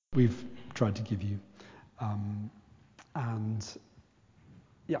we've tried to give you. And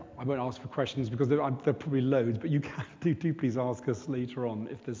yeah, I won't ask for questions because there are probably loads, but you can do please ask us later on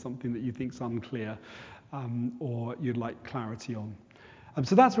if there's something that you think's unclear or you'd like clarity on.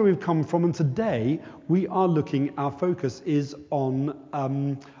 So that's where we've come from, and today we are our focus is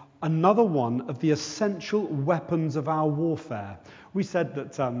on another one of the essential weapons of our warfare. We said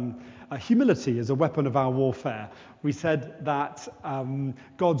that humility is a weapon of our warfare. We said that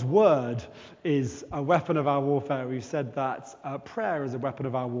God's word is a weapon of our warfare. We've said that prayer is a weapon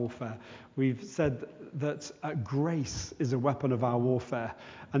of our warfare. We've said that grace is a weapon of our warfare.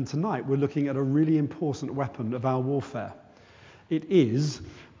 And tonight we're looking at a really important weapon of our warfare. It is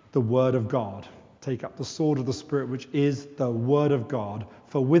the Word of God. Take up the sword of the Spirit, which is the Word of God,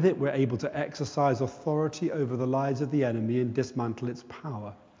 for with it we're able to exercise authority over the lives of the enemy and dismantle its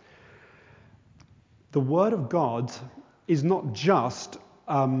power. The Word of God is not just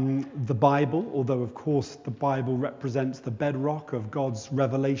the Bible, although of course the Bible represents the bedrock of God's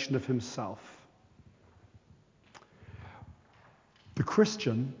revelation of himself. The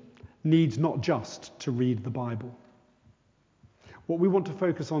Christian needs not just to read the Bible. What we want to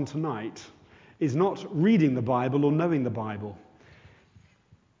focus on tonight is not reading the Bible or knowing the Bible.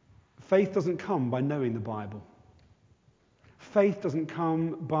 Faith doesn't come by knowing the Bible. Faith doesn't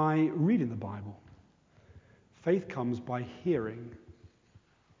come by reading the Bible. Faith comes by hearing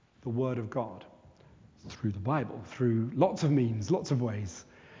the Word of God through the Bible, through lots of means, lots of ways.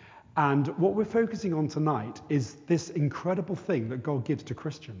 And what we're focusing on tonight is this incredible thing that God gives to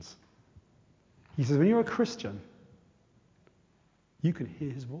Christians. He says, when you're a Christian, you can hear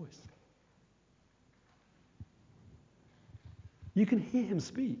his voice. You can hear him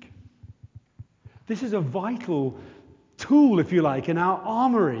speak. This is a vital tool, if you like, in our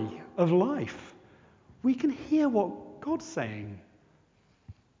armory of life. We can hear what God's saying.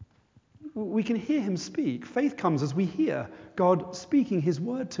 We can hear him speak. Faith comes as we hear God speaking his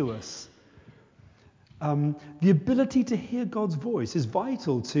word to us. The ability to hear God's voice is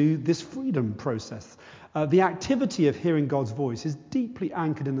vital to this freedom process. The activity of hearing God's voice is deeply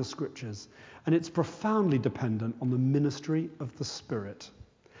anchored in the Scriptures, and it's profoundly dependent on the ministry of the Spirit.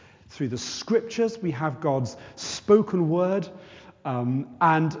 Through the Scriptures, we have God's spoken word,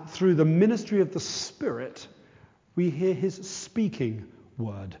 and through the ministry of the Spirit, we hear his speaking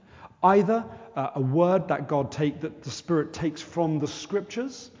word. Either a word that that the Spirit takes from the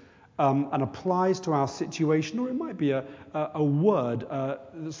Scriptures, and applies to our situation, or it might be a word,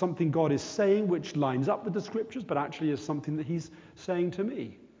 something God is saying which lines up with the Scriptures, but actually is something that he's saying to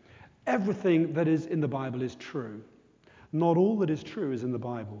me. Everything that is in the Bible is true. Not all that is true is in the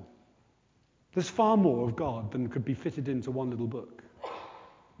Bible. There's far more of God than could be fitted into one little book,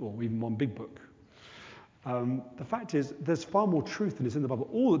 or even one big book. The fact is, there's far more truth than is in the Bible.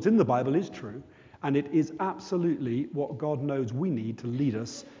 All that's in the Bible is true, and it is absolutely what God knows we need to lead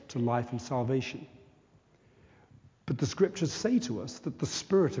us to life and salvation. But the Scriptures say to us that the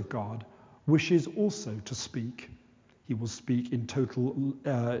Spirit of God wishes also to speak. He will speak in total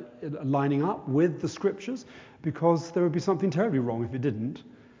lining up with the Scriptures, because there would be something terribly wrong if it didn't.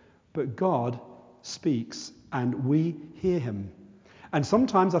 But God speaks, and we hear him. And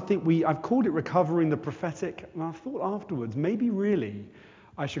sometimes I think I've called it recovering the prophetic, and I thought afterwards, maybe really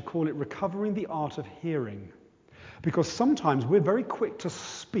I should call it recovering the art of hearing. Because sometimes we're very quick to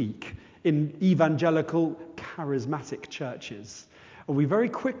speak in evangelical, charismatic churches. And we very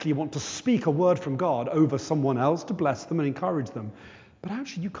quickly want to speak a word from God over someone else to bless them and encourage them. But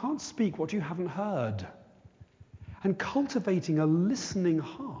actually, you can't speak what you haven't heard. And cultivating a listening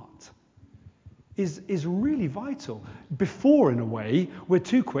heart is really vital. Before, in a way, we're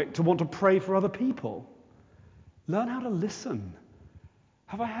too quick to want to pray for other people. Learn how to listen.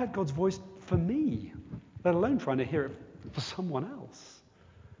 Have I heard God's voice for me, let alone trying to hear it for someone else?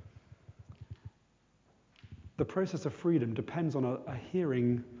 The process of freedom depends on a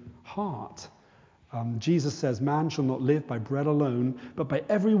hearing heart. Jesus says, man shall not live by bread alone, but by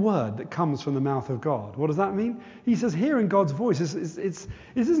every word that comes from the mouth of God. What does that mean? He says hearing God's voice it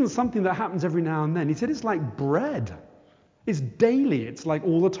isn't something that happens every now and then. He said it's like bread. It's daily. It's like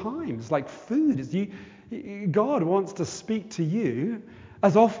all the time. It's like food. God wants to speak to you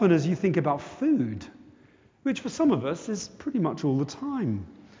as often as you think about food, which for some of us is pretty much all the time.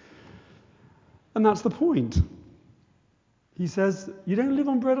 And that's the point. He says, you don't live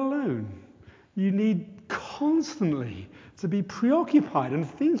on bread alone. You need constantly to be preoccupied and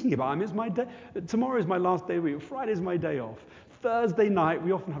thinking about, it's my day. Tomorrow is my last day of the week. Friday is my day off. Thursday night,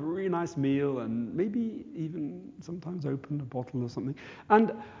 we often have a really nice meal and maybe even sometimes open a bottle or something.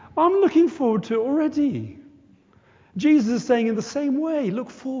 And I'm looking forward to it already. Jesus is saying in the same way, look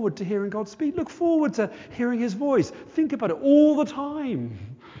forward to hearing God speak. Look forward to hearing his voice. Think about it all the time.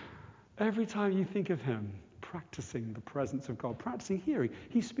 Every time you think of him, practicing the presence of God, practicing hearing,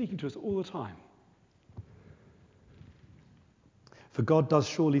 he's speaking to us all the time. For God does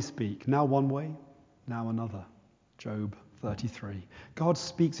surely speak, now one way, now another. Job 33. God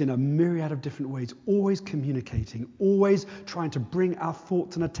speaks in a myriad of different ways, always communicating, always trying to bring our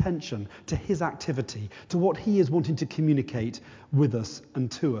thoughts and attention to his activity, to what he is wanting to communicate with us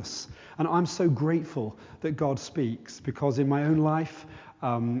and to us. And I'm so grateful that God speaks, because in my own life,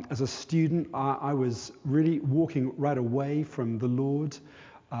 as a student, I was really walking right away from the Lord.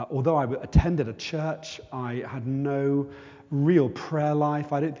 Although I attended a church, I had no real prayer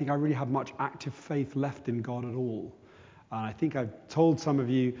life. I don't think I really had much active faith left in God at all. I think I've told some of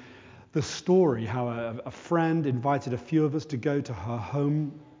you the story how a friend invited a few of us to go to her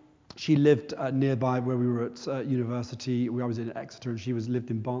home. She lived nearby where we were at university. I was in Exeter and she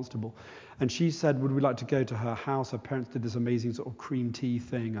lived in Barnstable. And she said, would we like to go to her house? Her parents did this amazing sort of cream tea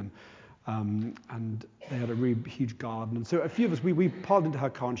thing, and they had a really huge garden. And so a few of us, we piled into her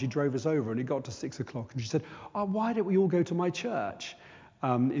car and she drove us over, and it got to 6 o'clock and she said, why don't we all go to my church?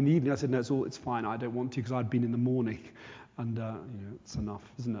 In the evening I said, no, it's fine, I don't want to, because I'd been in the morning. And, it's enough,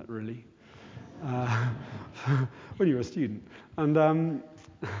 isn't it, really? When you're a student.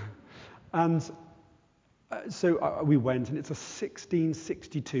 So we went, and it's a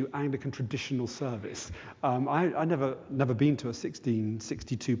 1662 Anglican traditional service. I never been to a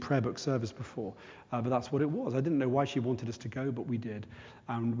 1662 prayer book service before, but that's what it was. I didn't know why she wanted us to go, but we did.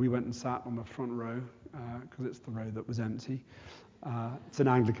 And we went and sat on the front row, because it's the row that was empty. It's an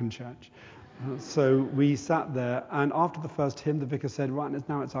Anglican church. So we sat there, and after the first hymn, the vicar said, right,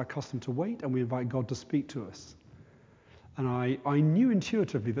 now it's our custom to wait, and we invite God to speak to us. And I knew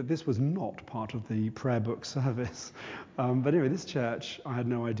intuitively that this was not part of the prayer book service. But anyway, this church, I had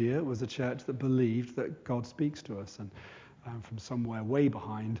no idea, was a church that believed that God speaks to us. And from somewhere way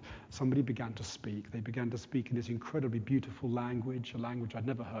behind, somebody began to speak. They began to speak in this incredibly beautiful language, a language I'd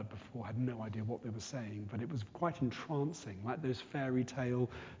never heard before. I had no idea what they were saying, but it was quite entrancing, like those fairy tale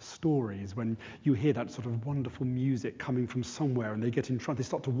stories when you hear that sort of wonderful music coming from somewhere and they get entranced, they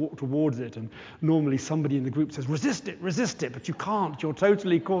start to walk towards it, and normally somebody in the group says, resist it, but you can't, you're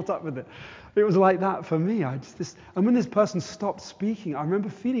totally caught up with it. It was like that for me. And when this person stopped speaking, I remember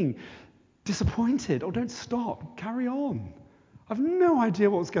feeling disappointed. Don't stop, carry on. I've no idea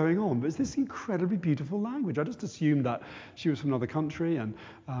what's going on, but it's this incredibly beautiful language. I just assumed that she was from another country, and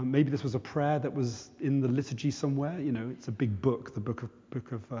maybe this was a prayer that was in the liturgy somewhere. It's a big book, the book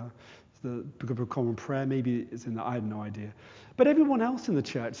of Common Prayer. Maybe it's in there. I had no idea. But everyone else in the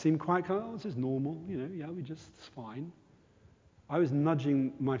church seemed quite this is normal. It's fine. I was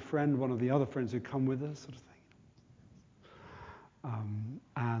nudging my friend, one of the other friends who'd come with us, sort of thing.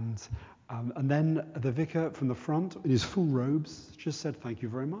 And then the vicar from the front, in his full robes, just said, thank you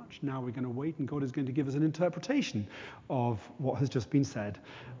very much. Now we're going to wait, and God is going to give us an interpretation of what has just been said.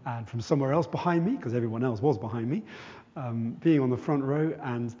 And from somewhere else behind me, because everyone else was behind me, being on the front row,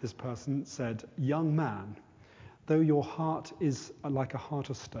 and this person said, young man, though your heart is like a heart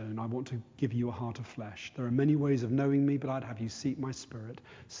of stone, I want to give you a heart of flesh. There are many ways of knowing me, but I'd have you seek my spirit.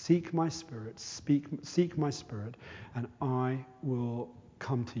 Seek my spirit, seek my spirit, and I will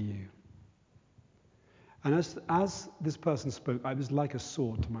come to you. And as this person spoke, I was like a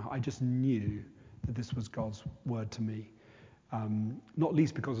sword to my heart. I just knew that this was God's word to me. Not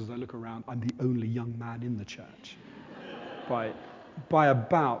least because as I look around, I'm the only young man in the church. By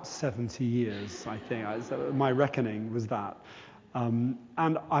about 70 years, I think. My reckoning was that. And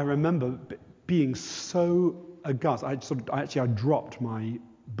I remember being so aghast. I dropped my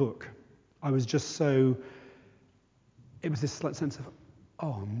book. I was just so... It was this slight sense of,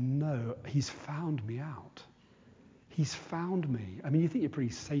 oh no, he's found me out. He's found me. I mean, you think you're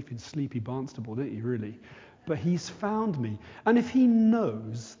pretty safe in sleepy Barnstable, don't you, really? But he's found me. And if he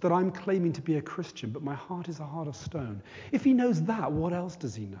knows that I'm claiming to be a Christian, but my heart is a heart of stone, if he knows that, what else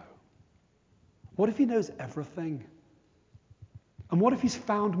does he know? What if he knows everything? And what if he's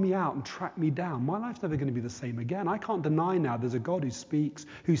found me out and tracked me down? My life's never going to be the same again. I can't deny now there's a God who speaks,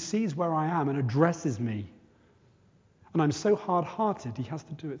 who sees where I am and addresses me. And I'm so hard-hearted, he has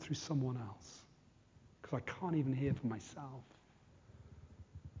to do it through someone else. Because I can't even hear for myself.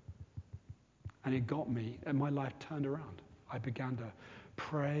 And it got me, and my life turned around. I began to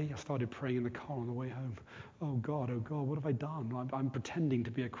pray. I started praying in the car on the way home. Oh God, what have I done? I'm pretending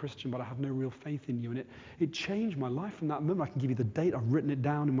to be a Christian, but I have no real faith in you. And it changed my life from that moment. I can give you the date. I've written it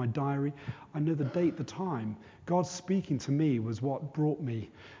down in my diary. I know the date, the time. God speaking to me was what brought me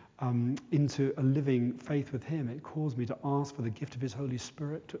into a living faith with him, it caused me to ask for the gift of his Holy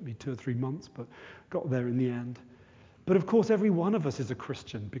Spirit. It took me 2 or 3 months, but got there in the end. But of course, every one of us is a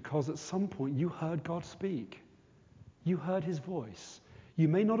Christian because at some point you heard God speak. You heard his voice. You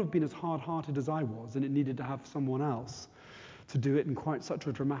may not have been as hard-hearted as I was, and it needed to have someone else to do it in quite such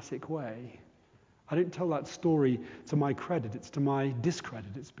a dramatic way. I don't tell that story to my credit, it's to my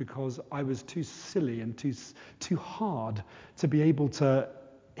discredit. It's because I was too silly and too hard to be able to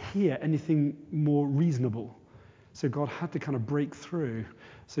hear anything more reasonable. So God had to kind of break through.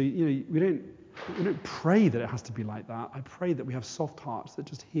 So, we don't pray that it has to be like that. I pray that we have soft hearts that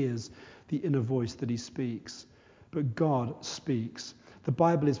just hears the inner voice that he speaks. But God speaks. The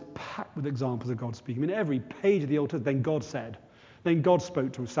Bible is packed with examples of God speaking. I mean, every page of the Old Testament, then God said. Then God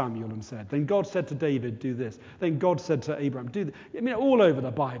spoke to Samuel and said. Then God said to David, do this. Then God said to Abraham, do this. I mean, all over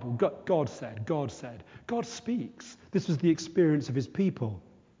the Bible, God said, God said. God speaks. This was the experience of his people.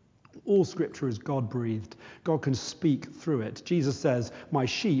 All scripture is God-breathed. God can speak through it. Jesus says, my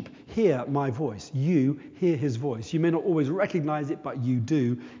sheep hear my voice. You hear his voice. You may not always recognize it, but you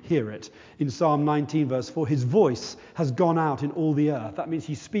do hear it. In Psalm 19, verse 4, his voice has gone out in all the earth. That means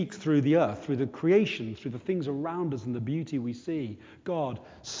he speaks through the earth, through the creation, through the things around us and the beauty we see. God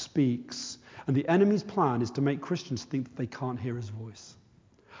speaks. And the enemy's plan is to make Christians think that they can't hear his voice,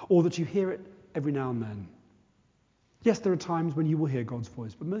 or that you hear it every now and then. Yes, there are times when you will hear God's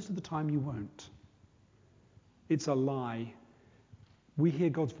voice, but most of the time you won't. It's a lie. We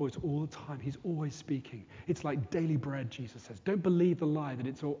hear God's voice all the time. He's always speaking. It's like daily bread, Jesus says. Don't believe the lie that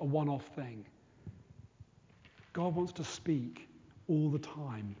it's a one-off thing. God wants to speak all the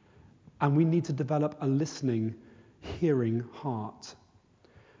time, and we need to develop a listening, hearing heart.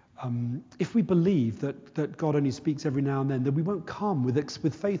 If we believe that God only speaks every now and then we won't come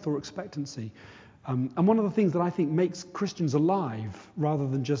with faith or expectancy. And one of the things that I think makes Christians alive rather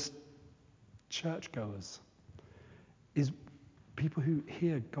than just churchgoers is people who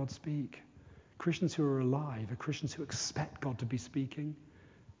hear God speak. Christians who are alive are Christians who expect God to be speaking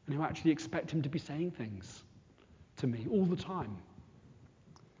and who actually expect him to be saying things to me all the time.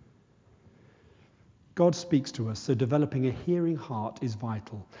 God speaks to us, so developing a hearing heart is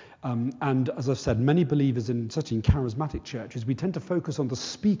vital. And as I've said, many believers such in charismatic churches, we tend to focus on the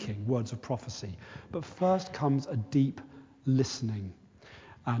speaking words of prophecy. But first comes a deep listening.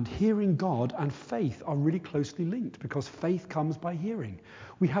 And hearing God and faith are really closely linked because faith comes by hearing.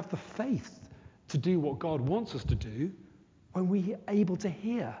 We have the faith to do what God wants us to do when we are able to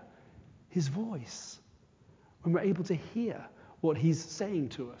hear his voice, when we're able to hear what he's saying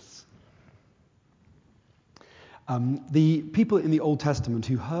to us. The people in the Old Testament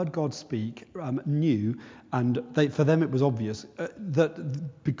who heard God speak knew, and for them it was obvious,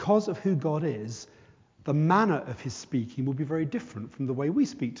 that because of who God is, the manner of his speaking will be very different from the way we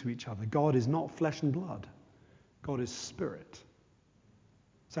speak to each other. God is not flesh and blood. God is spirit.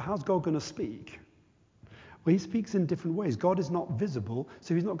 So how's God going to speak? Well, he speaks in different ways. God is not visible,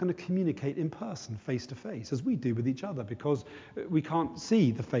 so he's not going to communicate in person, face to face, as we do with each other, because we can't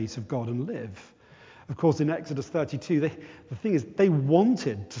see the face of God and live. Of course, in Exodus 32, the thing is, they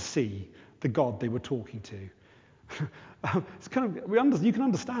wanted to see the God they were talking to. It's kind of, you can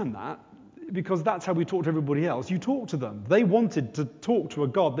understand that, because that's how we talk to everybody else. You talk to them. They wanted to talk to a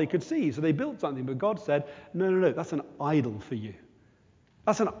God they could see, so they built something, but God said, no, that's an idol for you.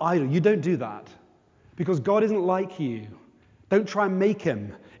 That's an idol. You don't do that, because God isn't like you. Don't try and make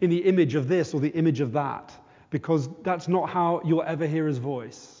him in the image of this or the image of that, because that's not how you'll ever hear his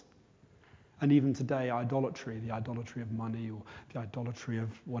voice. And even today, idolatry, the idolatry of money or the idolatry of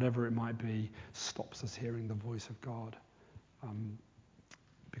whatever it might be, stops us hearing the voice of God.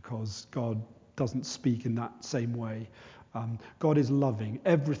 Because God doesn't speak in that same way. God is loving.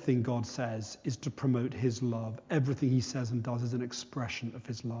 Everything God says is to promote his love. Everything he says and does is an expression of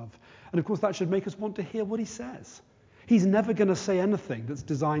his love. And of course, that should make us want to hear what he says. He's never going to say anything that's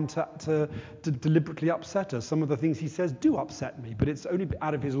designed to deliberately upset us. Some of the things he says do upset me, but it's only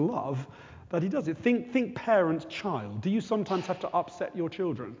out of his love that he does it. Think parent, child. Do you sometimes have to upset your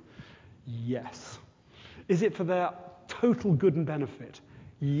children? Yes. Is it for their total good and benefit?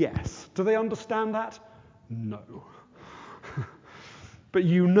 Yes. Do they understand that? No. But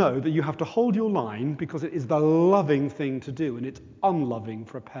you know that you have to hold your line because it is the loving thing to do, and it's unloving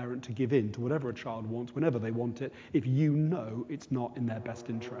for a parent to give in to whatever a child wants whenever they want it if you know it's not in their best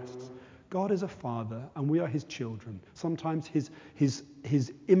interests. God is a father, and we are his children, sometimes his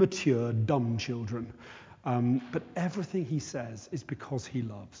immature, dumb children. But everything he says is because he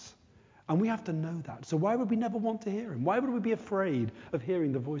loves. And we have to know that. So why would we never want to hear him? Why would we be afraid of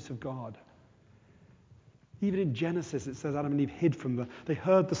hearing the voice of God? Even in Genesis, it says Adam and Eve hid they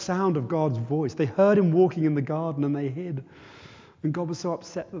heard the sound of God's voice. They heard him walking in the garden and they hid. And God was so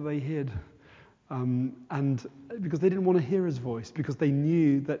upset that they hid. And because they didn't want to hear his voice, because they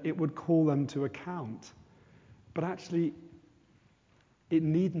knew that it would call them to account. But actually, it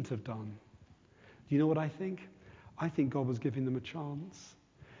needn't have done. Do you know what I think? I think God was giving them a chance.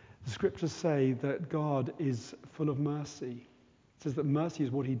 The scriptures say that God is full of mercy. It says that mercy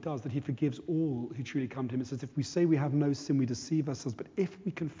is what he does, that he forgives all who truly come to him. It says if we say we have no sin, we deceive ourselves. But if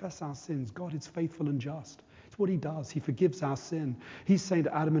we confess our sins, God is faithful and just. It's what he does. He forgives our sin. He's saying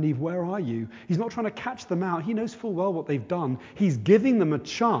to Adam and Eve, where are you? He's not trying to catch them out. He knows full well what they've done. He's giving them a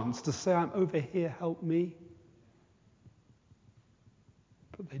chance to say, I'm over here, help me.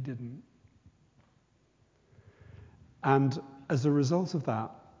 But they didn't. And as a result of that,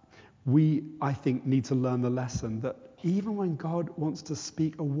 we, I think, need to learn the lesson that even when God wants to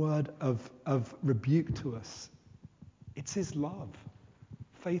speak a word of rebuke to us, it's his love.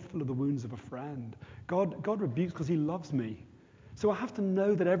 Faithful are the wounds of a friend. God rebukes because he loves me. So I have to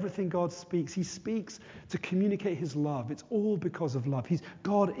know that everything God speaks, he speaks to communicate his love. It's all because of love.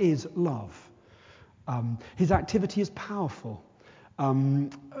 God is love. His activity is powerful.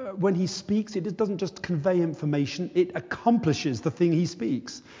 When he speaks, it doesn't just convey information, it accomplishes the thing he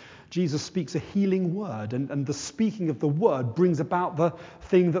speaks. Jesus speaks a healing word, and the speaking of the word brings about the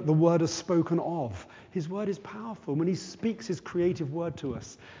thing that the word has spoken of. His word is powerful. When he speaks his creative word to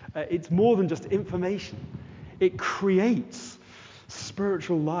us, it's more than just information. It creates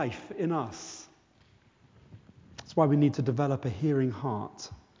spiritual life in us. That's why we need to develop a hearing heart.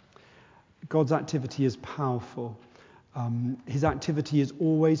 God's activity is powerful. His activity is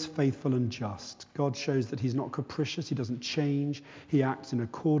always faithful and just. God shows that he's not capricious. He doesn't change. He acts in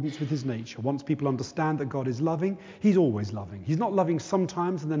accordance with his nature. Once people understand that God is loving, he's always loving. He's not loving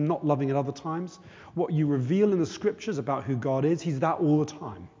sometimes and then not loving at other times. What you reveal in the scriptures about who God is, he's that all the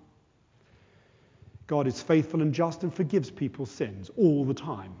time. God is faithful and just and forgives people's sins all the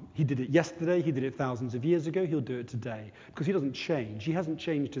time. He did it yesterday. He did it thousands of years ago. He'll do it today because he doesn't change. He hasn't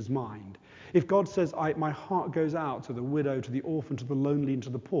changed his mind. If God says, my heart goes out to the widow, to the orphan, to the lonely, and to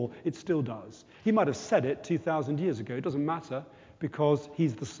the poor, it still does. He might have said it 2,000 years ago. It doesn't matter because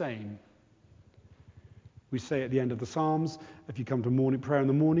he's the same. We say at the end of the Psalms, if you come to morning prayer in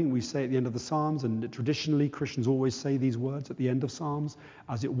the morning, we say at the end of the Psalms, and traditionally Christians always say these words at the end of Psalms,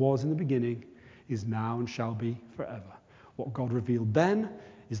 as it was in the beginning, is now and shall be forever. What God revealed then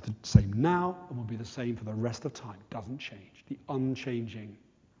is the same now and will be the same for the rest of time. It doesn't change. The unchanging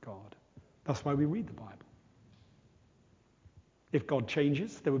God. That's why we read the Bible. If God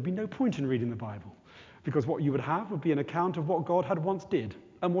changes, there would be no point in reading the Bible, because what you would have would be an account of what God had once did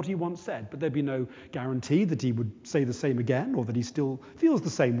and what he once said, but there'd be no guarantee that he would say the same again or that he still feels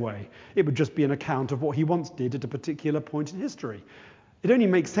the same way. It would just be an account of what he once did at a particular point in history. It only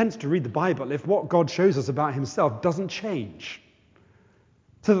makes sense to read the Bible if what God shows us about himself doesn't change.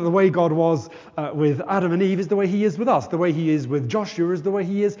 So that the way God was with Adam and Eve is the way he is with us. The way he is with Joshua is the way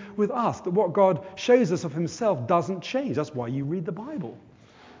he is with us. That what God shows us of himself doesn't change. That's why you read the Bible.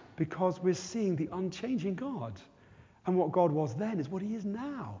 Because we're seeing the unchanging God. And what God was then is what he is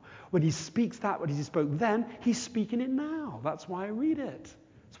now. When he speaks that, what he spoke then, he's speaking it now. That's why I read it.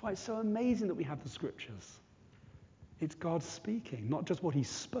 That's why it's so amazing that we have the scriptures. It's God speaking, not just what he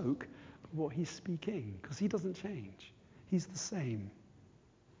spoke, but what he's speaking, because he doesn't change. He's the same.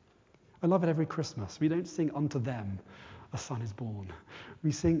 I love it every Christmas. We don't sing unto them, a son is born.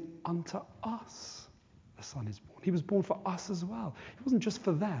 We sing unto us, a son is born. He was born for us as well. It wasn't just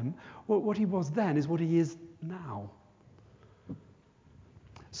for them. What he was then is what he is now.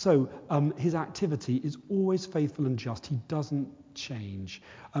 So his activity is always faithful and just. He doesn't change.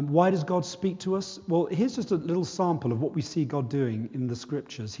 Why does God speak to us? Well, here's just a little sample of what we see God doing in the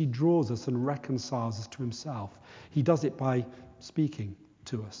scriptures. He draws us and reconciles us to himself. He does it by speaking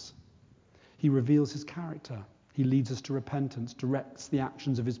to us. He reveals his character. He leads us to repentance, directs the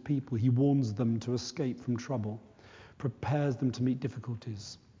actions of his people. He warns them to escape from trouble, prepares them to meet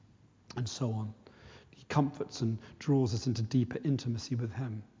difficulties, and so on. He comforts and draws us into deeper intimacy with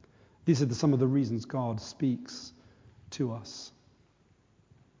him. These are some of the reasons God speaks to us.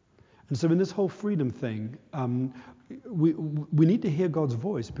 And so in this whole freedom thing, we need to hear God's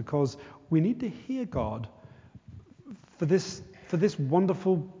voice, because we need to hear God for this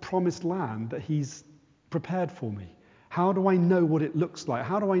wonderful promised land that he's prepared for me. How do I know what it looks like?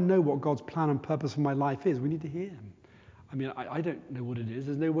 How do I know what God's plan and purpose for my life is? We need to hear him. I mean, I don't know what it is.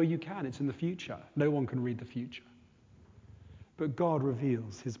 There's no way you can. It's in the future. No one can read the future. But God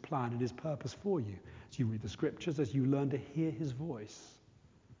reveals his plan and his purpose for you. As you read the scriptures, as you learn to hear his voice,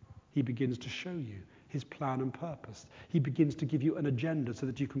 he begins to show you his plan and purpose. He begins to give you an agenda so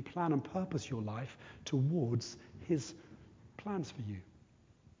that you can plan and purpose your life towards his plans for you.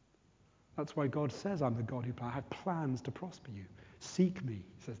 That's why God says, I'm the God who plans. I have plans to prosper you. Seek me,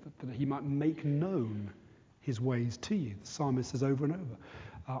 he says, that he might make known his ways to you. The psalmist says over and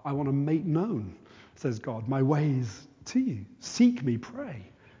over, I want to make known, says God, my ways to you. Seek me, pray,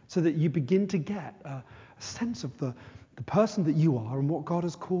 so that you begin to get a sense of the person that you are and what God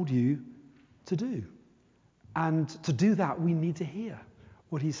has called you to do. And to do that, we need to hear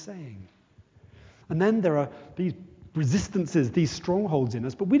what he's saying. And then there are these resistances, these strongholds in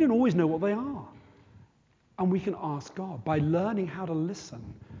us, but we don't always know what they are. And we can ask God. By learning how to listen,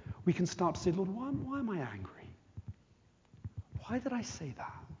 we can start to say, Lord, why am I angry? Why did I say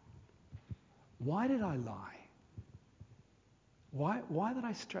that? Why did I lie? Why did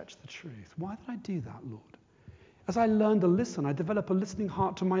I stretch the truth? Why did I do that, Lord? As I learn to listen, I develop a listening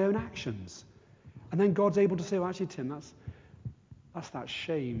heart to my own actions. And then God's able to say, well, actually, Tim, that's that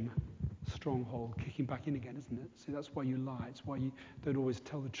shame stronghold kicking back in again, isn't it? See, that's why you lie. It's why you don't always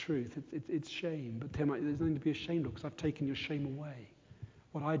tell the truth. It's shame. But Tim, there's nothing to be ashamed of because I've taken your shame away.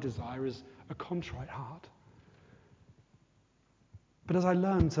 What I desire is a contrite heart. But as I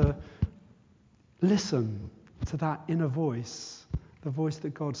learn to listen to that inner voice, the voice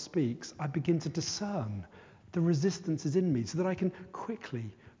that God speaks, I begin to discern the resistances in me so that I can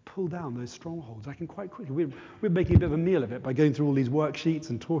quickly pull down those strongholds. I can quite quickly. We're making a bit of a meal of it by going through all these worksheets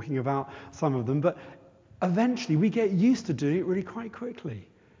and talking about some of them, but eventually we get used to doing it really quite quickly.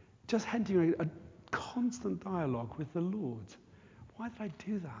 Just entering a constant dialogue with the Lord. Why did I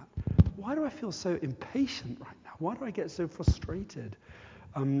do that? Why do I feel so impatient right now? Why do I get so frustrated?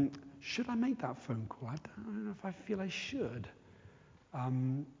 Should I make that phone call? I don't know if I feel I should.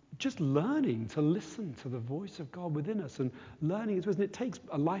 Just learning to listen to the voice of God within us and learning it. It takes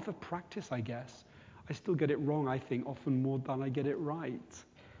a life of practice, I guess. I still get it wrong, I think, often more than I get it right.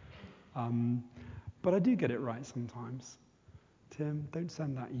 But I do get it right sometimes. Tim, don't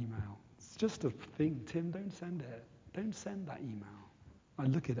send that email. It's just a thing. Tim, don't send it. Don't send that email. I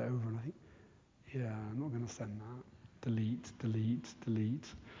look it over and I think, yeah, I'm not going to send that. Delete, delete, delete.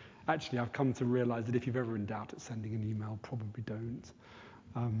 Actually, I've come to realize that if you're ever in doubt at sending an email, probably don't.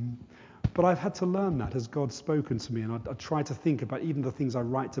 But I've had to learn that as God's spoken to me, and I try to think about even the things I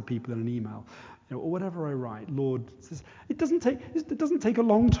write to people in an email, or whatever I write. Lord, it doesn't take a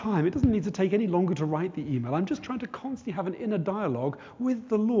long time. It doesn't need to take any longer to write the email. I'm just trying to constantly have an inner dialogue with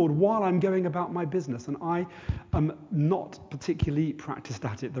the Lord while I'm going about my business, and I am not particularly practiced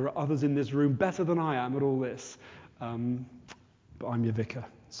at it. There are others in this room better than I am at all this, but I'm your vicar,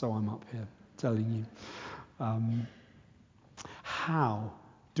 so I'm up here telling you. How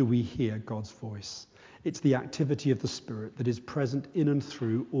do we hear God's voice? It's the activity of the Spirit that is present in and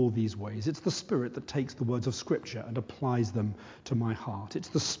through all these ways. It's the Spirit that takes the words of Scripture and applies them to my heart. It's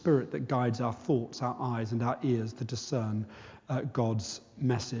the Spirit that guides our thoughts, our eyes, and our ears to discern God's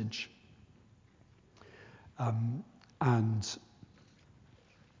message. And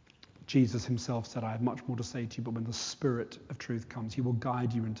Jesus himself said, I have much more to say to you, but when the Spirit of truth comes, he will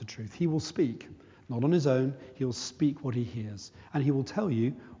guide you into truth. He will speak. Not on his own, he'll speak what he hears. And he will tell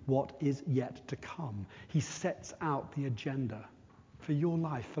you what is yet to come. He sets out the agenda for your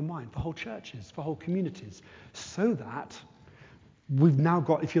life, for mine, for whole churches, for whole communities, so that we've now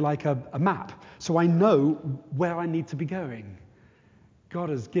got, if you like, a map. So I know where I need to be going. God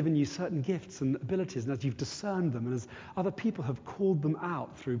has given you certain gifts and abilities, and as you've discerned them, and as other people have called them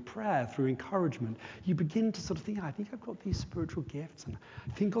out through prayer, through encouragement, you begin to sort of think, I think I've got these spiritual gifts, and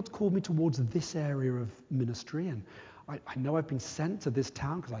I think God's called me towards this area of ministry, and I know I've been sent to this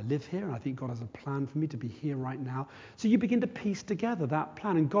town because I live here, and I think God has a plan for me to be here right now. So you begin to piece together that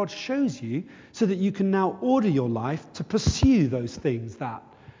plan, and God shows you so that you can now order your life to pursue those things that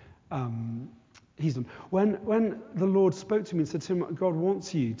He's done. When the Lord spoke to me and said to him, God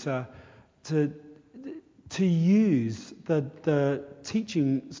wants you to use the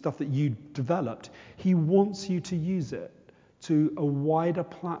teaching stuff that you developed. He wants you to use it to a wider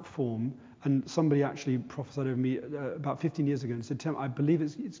platform. And somebody actually prophesied over me about 15 years ago and said, Tim, I believe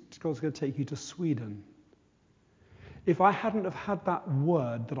God's going to take you to Sweden. If I hadn't have had that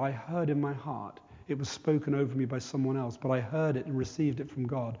word that I heard in my heart, it was spoken over me by someone else, but I heard it and received it from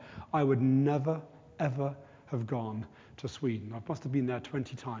God, I would never, ever have gone to Sweden. I must have been there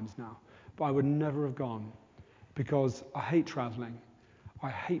 20 times now, but I would never have gone because I hate traveling. I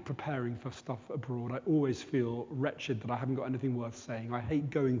hate preparing for stuff abroad. I always feel wretched that I haven't got anything worth saying. I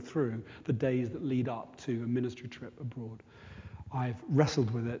hate going through the days that lead up to a ministry trip abroad. I've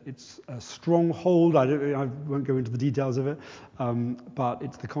wrestled with it. It's a stronghold. I won't go into the details of it, but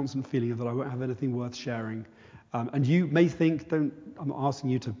it's the constant feeling that I won't have anything worth sharing. And you may think, I'm not asking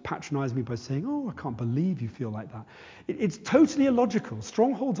you to patronize me by saying, oh, I can't believe you feel like that. It's totally illogical.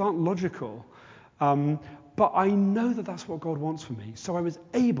 Strongholds aren't logical. But I know that that's what God wants for me. So I was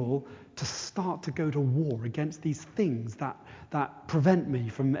able to start to go to war against these things that prevent me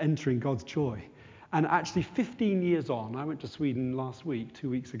from entering God's joy. And actually 15 years on, I went to Sweden last week, 2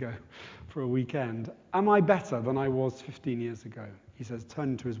 weeks ago, for a weekend. Am I better than I was 15 years ago? He says,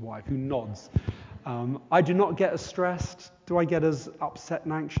 turning to his wife, who nods. I do not get as stressed. Do I get as upset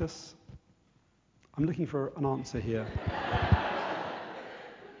and anxious? I'm looking for an answer here.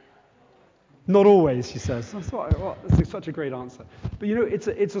 Not always, she says. I thought, well, that's such a great answer. But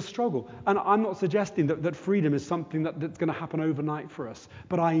it's a struggle. And I'm not suggesting that freedom is something that's going to happen overnight for us.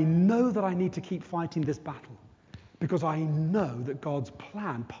 But I know that I need to keep fighting this battle. Because I know that God's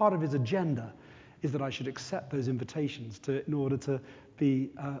plan, part of his agenda, is that I should accept those invitations in order to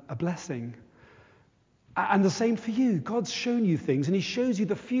be a blessing. And the same for you. God's shown you things, and he shows you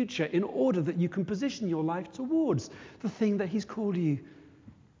the future in order that you can position your life towards the thing that he's called you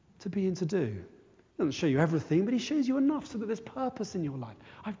to be and to do. He doesn't show you everything, but he shows you enough so that there's purpose in your life.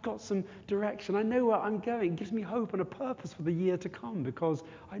 I've got some direction. I know where I'm going. It gives me hope and a purpose for the year to come because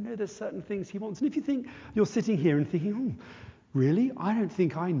I know there's certain things he wants. And if you think you're sitting here and thinking, really? I don't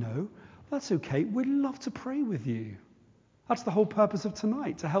think I know. That's okay. We'd love to pray with you. That's the whole purpose of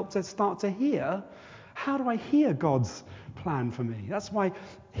tonight, to help to start to hear, how do I hear God's plan for me? That's why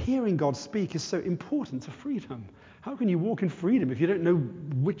hearing God speak is so important to freedom. How can you walk in freedom if you don't know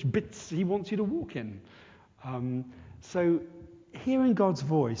which bits he wants you to walk in? So hearing God's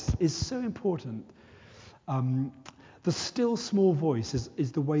voice is so important. The still small voice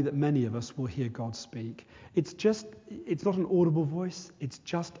is the way that many of us will hear God speak. It's not an audible voice. It's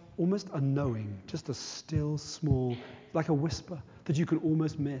just almost a knowing, just a still small, like a whisper that you can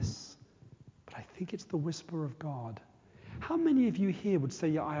almost miss. But I think it's the whisper of God. How many of you here would say,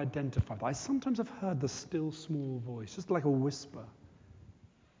 yeah, I identify that? I sometimes have heard the still small voice, just like a whisper.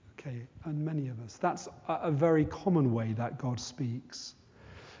 Okay, and many of us. That's a very common way that God speaks.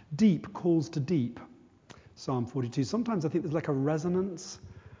 Deep calls to deep. Psalm 42. Sometimes I think there's like a resonance.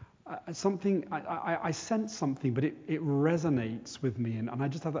 I sense something, but it resonates with me. And I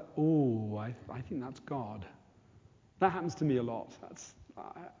just have that, I think that's God. That happens to me a lot.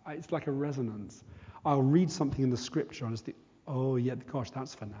 It's like a resonance. I'll read something in the scripture and I just think, oh yeah, gosh,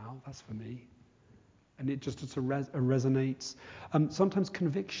 that's for now. That's for me. And it resonates. Sometimes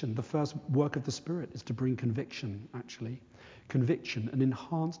conviction. The first work of the Spirit is to bring conviction, actually. Conviction, an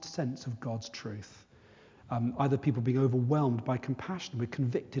enhanced sense of God's truth. Either people being overwhelmed by compassion, we're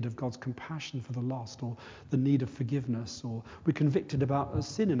convicted of God's compassion for the lost, or the need of forgiveness, or we're convicted about a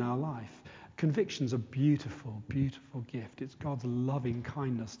sin in our life. Conviction's a beautiful, beautiful gift. It's God's loving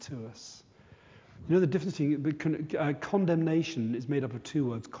kindness to us. You know the difference between condemnation is made up of two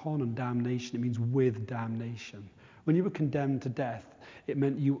words, con and damnation. It means with damnation. When you were condemned to death, it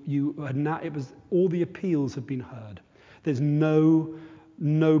meant it was all the appeals had been heard. There's no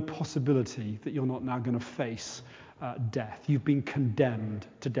possibility that you're not now going to face death. You've been condemned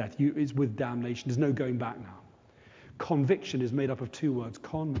to death. It's with damnation. There's no going back now. Conviction is made up of two words,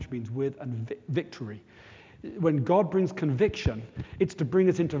 con, which means with, and victory. When God brings conviction, it's to bring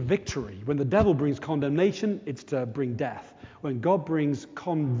us into victory. When the devil brings condemnation, it's to bring death. When God brings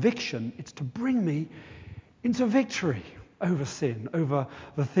conviction, it's to bring me into victory over sin, over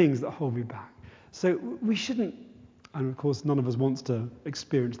the things that hold me back. So we shouldn't, and of course none of us wants to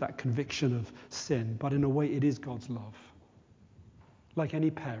experience that conviction of sin, but in a way it is God's love. Like any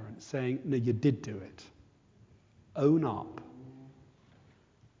parent saying, no, you did do it. Own up.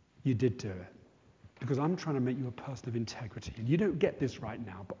 You did do it. Because I'm trying to make you a person of integrity. And you don't get this right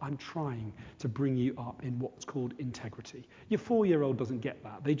now, but I'm trying to bring you up in what's called integrity. Your 4-year-old doesn't get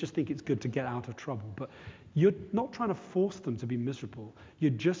that. They just think it's good to get out of trouble. But you're not trying to force them to be miserable.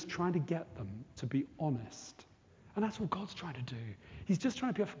 You're just trying to get them to be honest. And that's what God's trying to do. He's just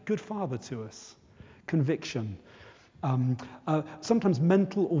trying to be a good father to us. Conviction. Sometimes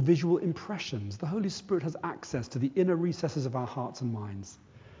mental or visual impressions. The Holy Spirit has access to the inner recesses of our hearts and minds.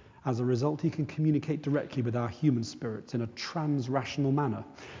 As a result, he can communicate directly with our human spirits in a trans-rational manner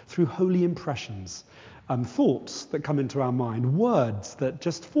through holy impressions, thoughts that come into our mind, words that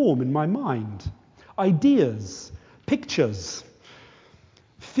just form in my mind, ideas, pictures,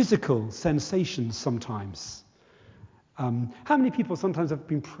 physical sensations sometimes. How many people sometimes have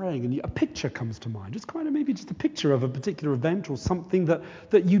been praying and a picture comes to mind? It's maybe just a picture of a particular event or something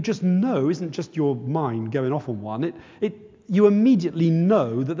that you just know isn't just your mind going off on one. you immediately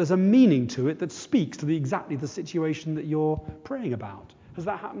know that there's a meaning to it that speaks to exactly the situation that you're praying about. Has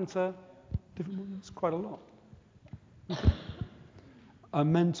that happened to different ones? Quite a lot. A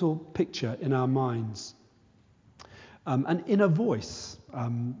mental picture in our minds. An inner voice,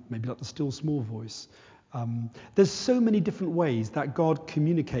 maybe like the still small voice. There's so many different ways that God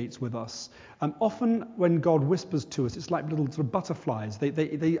communicates with us. Often when God whispers to us, it's like little sort of butterflies.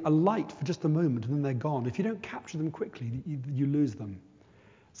 They alight for just a moment and then they're gone. If you don't capture them quickly, you lose them.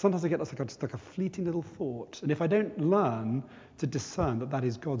 Sometimes I get just like a fleeting little thought. And if I don't learn to discern that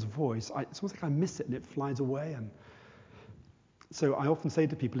is God's voice, it's almost like I miss it and it flies away. And so I often say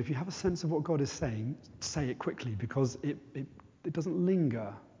to people, if you have a sense of what God is saying, say it quickly, because it doesn't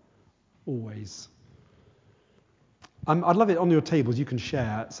linger always. I'd love it on your tables. You can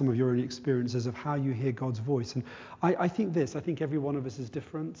share some of your own experiences of how you hear God's voice. And I think every one of us is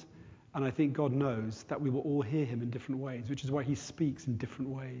different. And I think God knows that we will all hear him in different ways, which is why he speaks in different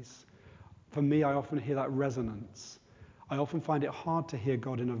ways. For me, I often hear that resonance. I often find it hard to hear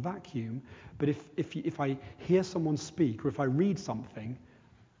God in a vacuum. But if I hear someone speak or if I read something,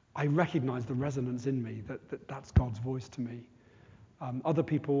 I recognize the resonance in me that's God's voice to me. Other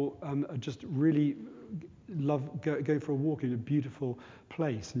people are just really love going for a walk in a beautiful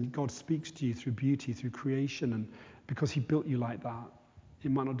place, and God speaks to you through beauty, through creation, and because he built you like that. It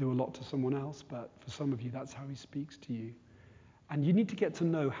might not do a lot to someone else, but for some of you, that's how he speaks to you. And you need to get to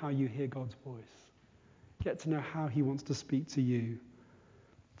know how you hear God's voice. Get to know how he wants to speak to you.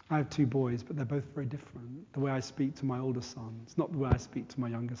 I have 2 boys, but they're both very different. The way I speak to my older son, it's not the way I speak to my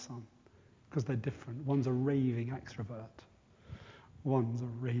younger son, because they're different. One's a raving extrovert. One's a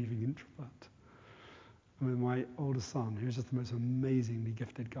raving introvert. And with my older son, who's just the most amazingly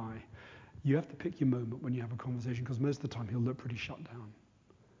gifted guy, you have to pick your moment when you have a conversation, because most of the time he'll look pretty shut down.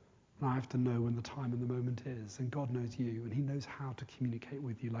 And I have to know when the time and the moment is. And God knows you, and he knows how to communicate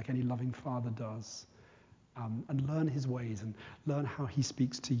with you like any loving father does. And learn his ways and learn how he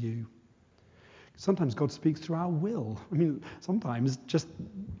speaks to you. Sometimes God speaks through our will. I mean, sometimes just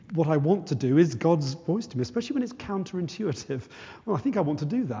what I want to do is God's voice to me, especially when it's counterintuitive. Well, I think I want to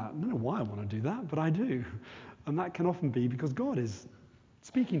do that. I don't know why I want to do that, but I do. And that can often be because God is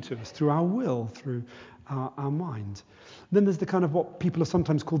speaking to us through our will, through our mind. Then there's the kind of what people have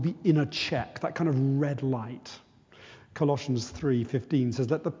sometimes called the inner check, that kind of red light. Colossians 3:15 says,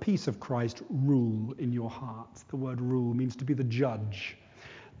 let the peace of Christ rule in your hearts. The word rule means to be the judge.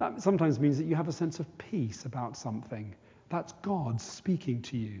 That sometimes means that you have a sense of peace about something. That's God speaking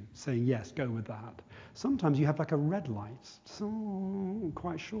to you, saying, yes, go with that. Sometimes you have like a red light. So I'm not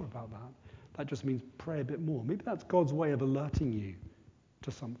quite sure about that. That just means pray a bit more. Maybe that's God's way of alerting you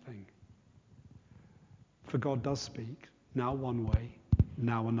to something. For God does speak, now one way,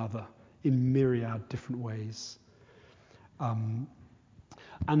 now another, in myriad different ways.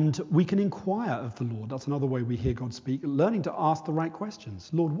 And we can inquire of the Lord. That's another way we hear God speak. Learning to ask the right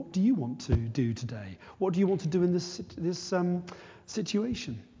questions. Lord, what do you want to do today? What do you want to do in this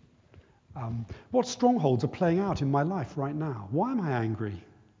situation? What strongholds are playing out in my life right now? Why am I angry?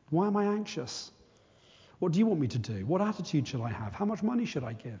 Why am I anxious? What do you want me to do? What attitude shall I have? How much money should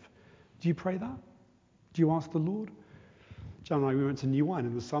I give? Do you pray that? Do you ask the Lord? Jan and I, we went to New Wine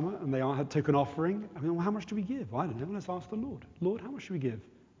in the summer, and they had took an offering. I mean, well, how much do we give? I don't know. Let's ask the Lord. Lord, how much should we give?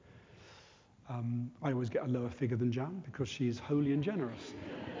 I always get a lower figure than Jan because she's holy and generous.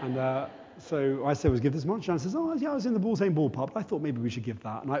 And so I say, let's give this much. Jan says, oh, yeah, I was in the same ballpark, but I thought maybe we should give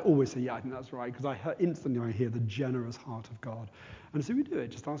that. And I always say, yeah, I think that's right, because instantly I hear the generous heart of God. And so we do it.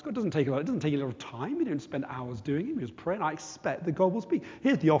 Just ask God. It doesn't take a lot of time. You don't spend hours doing it. We just pray, and I expect that God will speak.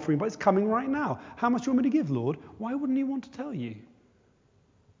 Here's the offering, but it's coming right now. How much do you want me to give, Lord? Why wouldn't he want to tell you?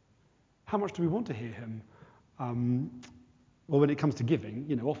 How much do we want to hear him? Well, when it comes to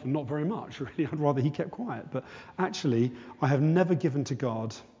giving, often not very much, really. I'd rather he kept quiet. But actually, I have never given to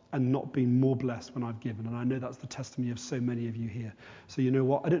God and not been more blessed when I've given. And I know that's the testimony of so many of you here. So you know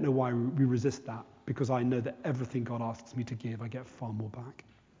what? I don't know why we resist that, because I know that everything God asks me to give, I get far more back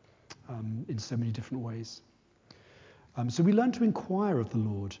in so many different ways. So we learn to inquire of the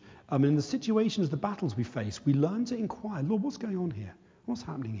Lord. In the situations, the battles we face, we learn to inquire, Lord, what's going on here? What's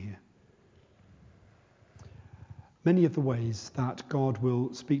happening here? Many of the ways that God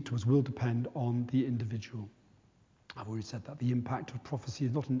will speak to us will depend on the individual. I've already said that the impact of prophecy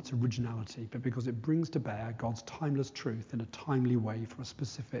is not in its originality, but because it brings to bear God's timeless truth in a timely way for a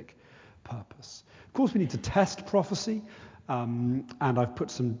specific purpose. Of course, we need to test prophecy, and I've put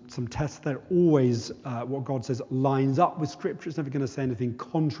some tests there. Always what God says lines up with Scripture. It's never going to say anything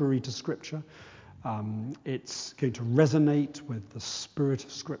contrary to Scripture. It's going to resonate with the spirit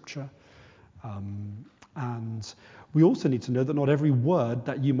of Scripture. And We also need to know that not every word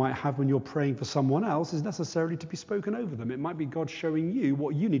that you might have when you're praying for someone else is necessarily to be spoken over them. It might be God showing you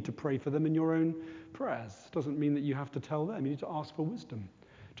what you need to pray for them in your own prayers. Doesn't mean that you have to tell them. You need to ask for wisdom.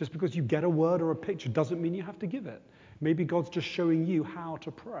 Just because you get a word or a picture doesn't mean you have to give it. Maybe God's just showing you how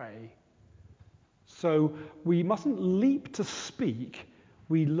to pray. So we mustn't leap to speak.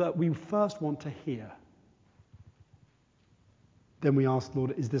 We first want to hear. Then we ask,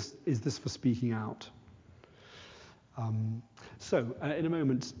 Lord, is this for speaking out? In a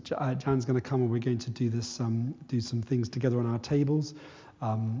moment, Jan's going to come and we're going to do this, do some things together on our tables.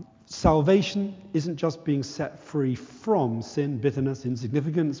 Salvation isn't just being set free from sin, bitterness,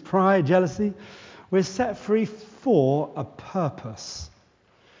 insignificance, pride, jealousy. We're set free for a purpose.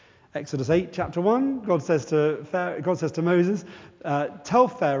 Exodus 8, chapter 1, God says to Moses, tell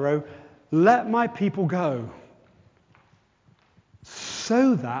Pharaoh, let my people go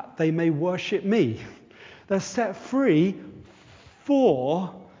so that they may worship me. They're set free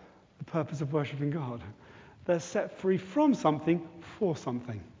for the purpose of worshiping God. They're set free from something for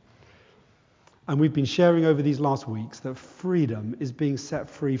something. And we've been sharing over these last weeks that freedom is being set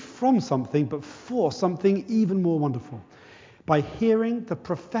free from something, but for something even more wonderful. By hearing the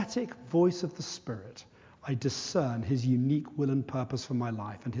prophetic voice of the Spirit, I discern his unique will and purpose for my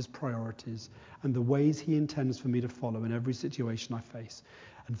life and his priorities and the ways he intends for me to follow in every situation I face.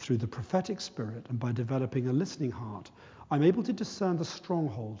 And through the prophetic Spirit and by developing a listening heart, I'm able to discern the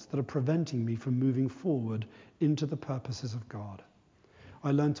strongholds that are preventing me from moving forward into the purposes of God.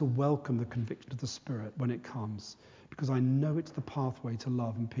 I learn to welcome the conviction of the Spirit when it comes, because I know it's the pathway to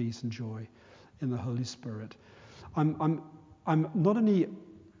love and peace and joy in the Holy Spirit. I'm not only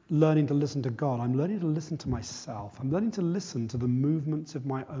learning to listen to God, I'm learning to listen to myself. I'm learning to listen to the movements of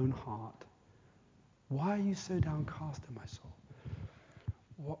my own heart. Why are you so downcast in my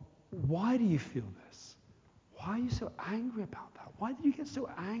soul? Why do you feel this? Why are you so angry about that? Why did you get so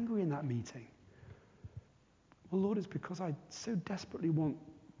angry in that meeting? Well, Lord, it's because I so desperately want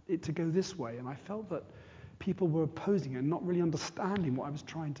it to go this way, and I felt that people were opposing it and not really understanding what I was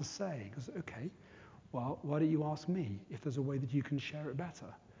trying to say. Because, okay, well, why don't you ask me if there's a way that you can share it better?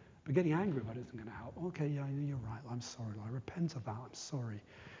 But getting angry about it isn't going to help. Okay, yeah, you're right. I'm sorry. I repent of that. I'm sorry.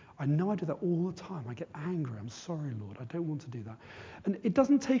 I know I do that all the time. I get angry. I'm sorry, Lord. I don't want to do that. And it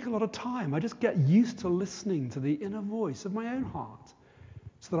doesn't take a lot of time. I just get used to listening to the inner voice of my own heart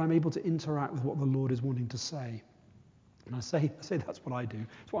so that I'm able to interact with what the Lord is wanting to say. And I say that's what I do.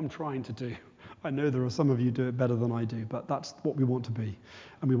 It's what I'm trying to do. I know there are some of you do it better than I do, but that's what we want to be.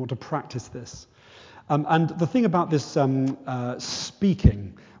 And we want to practice this. And the thing about this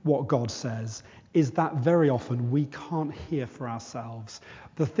speaking what God says is that very often we can't hear for ourselves.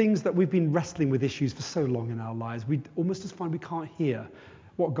 The things that we've been wrestling with issues for so long in our lives, we almost just find we can't hear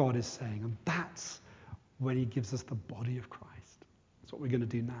what God is saying. And that's when he gives us the body of Christ. That's what we're going to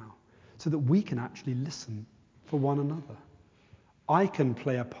do now, so that we can actually listen for one another. I can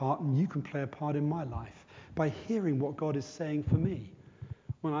play a part and you can play a part in my life by hearing what God is saying for me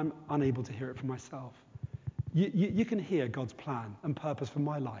when I'm unable to hear it for myself. You can hear God's plan and purpose for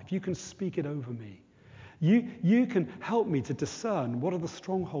my life. You can speak it over me. You can help me to discern what are the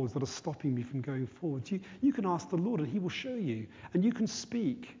strongholds that are stopping me from going forward. You can ask the Lord and he will show you. And you can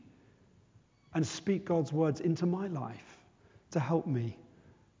speak God's words into my life to help me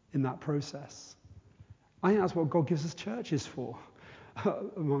in that process. I think that's what God gives us churches for,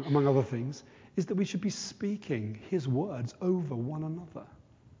 among other things, is that we should be speaking his words over one another.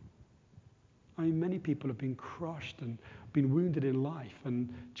 I mean, many people have been crushed and been wounded in life,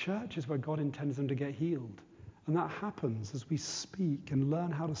 and church is where God intends them to get healed. And that happens as we speak and learn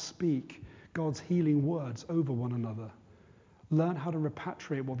how to speak God's healing words over one another. Learn how to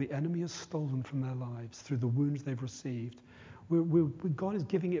repatriate what the enemy has stolen from their lives through the wounds they've received. God is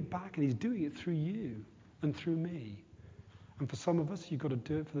giving it back, and he's doing it through you and through me. And for some of us, you've got to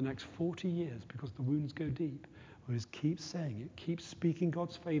do it for the next 40 years because the wounds go deep. But just keep saying it. Keep speaking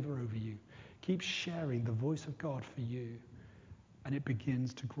God's favor over you. Keep sharing the voice of God for you. And it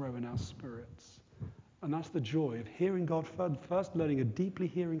begins to grow in our spirits. And that's the joy of hearing God first, learning a deeply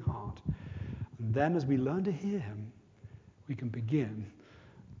hearing heart. And then as we learn to hear him, we can begin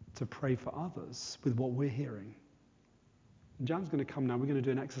to pray for others with what we're hearing. And Jan's going to come now. We're going to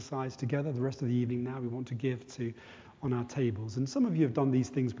do an exercise together the rest of the evening now. We want to give to on our tables. And some of you have done these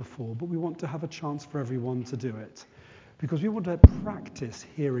things before, but we want to have a chance for everyone to do it, because we want to practice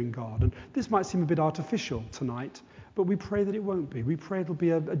hearing God. And this might seem a bit artificial tonight, but we pray that it won't be. We pray it'll be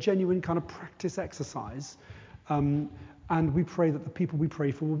a genuine kind of practice exercise And we pray that the people we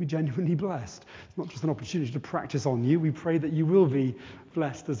pray for will be genuinely blessed. It's not just an opportunity to practice on you. We pray that you will be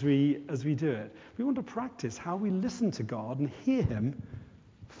blessed as we do it. We want to practice how we listen to God and hear him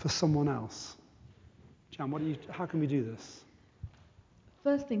for someone else. Jan, how can we do this?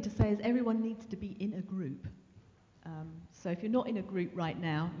 First thing to say is everyone needs to be in a group. So if you're not in a group right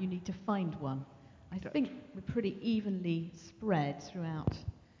now, you need to find one. I think we're pretty evenly spread throughout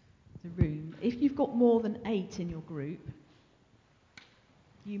the room. If you've got more than 8 in your group,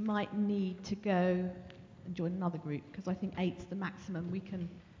 you might need to go and join another group, because I think 8's the maximum we can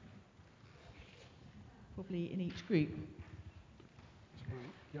probably in each group.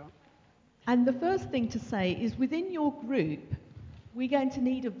 Yeah. And the first thing to say is within your group, we're going to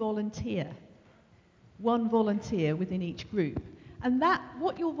need a volunteer. One volunteer within each group. And that,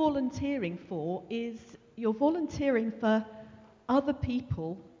 what you're volunteering for is you're volunteering for other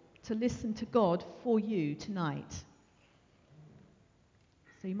people to listen to God for you tonight.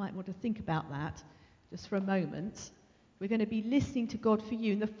 So you might want to think about that just for a moment. We're going to be listening to God for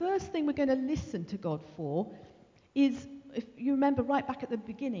you. And the first thing we're going to listen to God for is, if you remember right back at the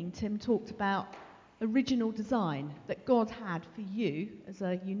beginning, Tim talked about original design that God had for you as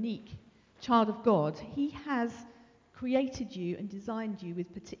a unique child of God. He has created you and designed you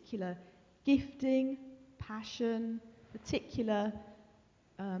with particular gifting, passion, particular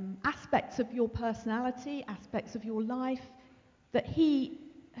aspects of your personality, aspects of your life that he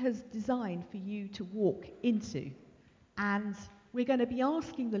has designed for you to walk into. And we're going to be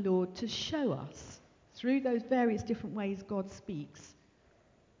asking the Lord to show us, through those various different ways God speaks,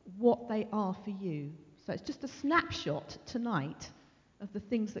 what they are for you. So it's just a snapshot tonight of the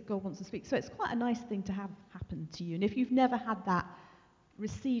things that God wants to speak. So it's quite a nice thing to have happen to you. And if you've never had that,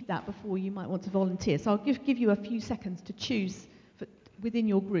 received that before, you might want to volunteer. So I'll give you a few seconds to choose within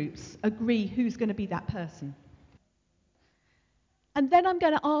your groups, agree who's going to be that person. And then I'm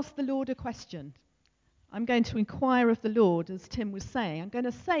going to ask the Lord a question. I'm going to inquire of the Lord, as Tim was saying. I'm going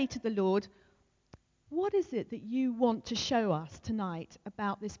to say to the Lord, what is it that you want to show us tonight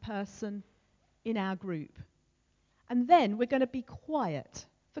about this person in our group? And then we're going to be quiet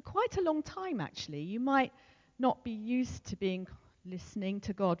for quite a long time, actually. You might not be used to listening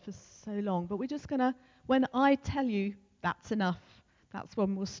to God for so long, but we're just going to, when I tell you that's enough, that's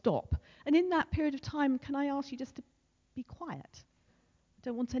when we'll stop. And in that period of time, can I ask you just to be quiet? I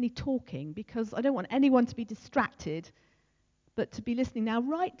don't want any talking, because I don't want anyone to be distracted, but to be listening. Now,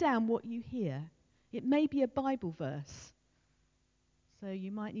 write down what you hear. It may be a Bible verse, so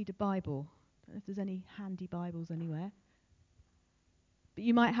you might need a Bible. I don't know if there's any handy Bibles anywhere. But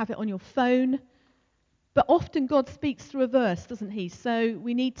you might have it on your phone. But often God speaks through a verse, doesn't he? So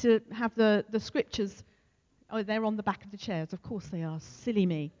we need to have the scriptures. Oh, they're on the back of the chairs. Of course they are. Silly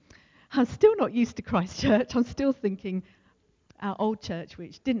me. I'm still not used to Christ Church. I'm still thinking our old church,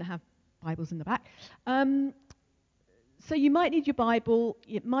 which didn't have Bibles in the back. So you might need your Bible.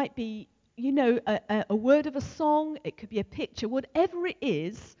 It might be, a word of a song. It could be a picture. Whatever it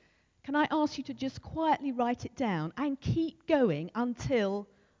is, can I ask you to just quietly write it down and keep going until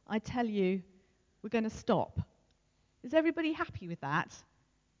I tell you we're going to stop? Is everybody happy with that?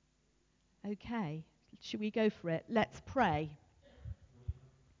 Okay. Should we go for it? Let's pray.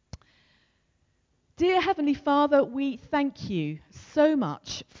 Dear Heavenly Father, we thank you so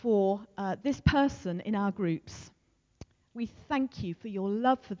much for this person in our groups. We thank you for your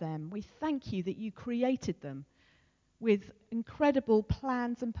love for them. We thank you that you created them with incredible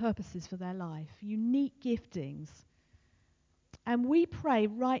plans and purposes for their life, unique giftings. And we pray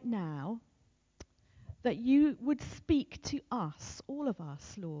right now that you would speak to us, all of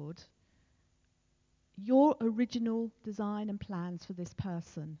us, Lord, your original design and plans for this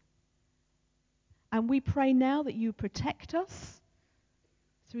person. And we pray now that you protect us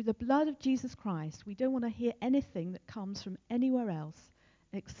through the blood of Jesus Christ. We don't want to hear anything that comes from anywhere else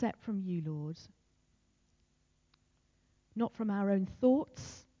except from you, Lord. Not from our own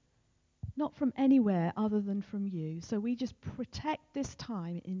thoughts, not from anywhere other than from you. So we just protect this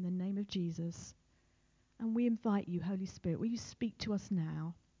time in the name of Jesus. And we invite you, Holy Spirit, will you speak to us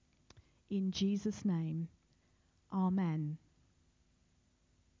now? In Jesus' name, amen.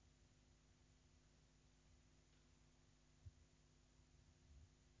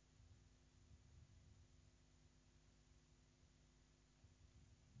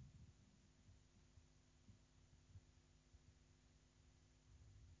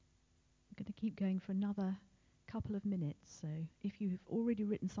 I'm going to keep going for another couple of minutes. So if you've already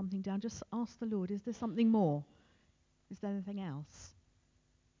written something down, just ask the Lord, is there something more? Is there anything else?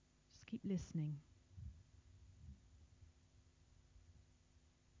 Just keep listening.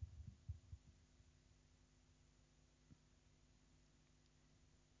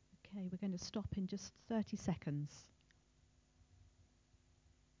 Okay, we're going to stop in just 30 seconds.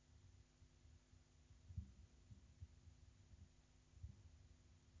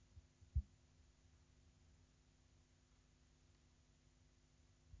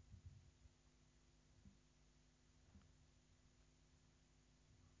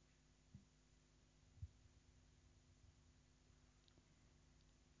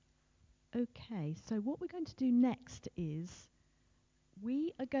 Okay, so what we're going to do next is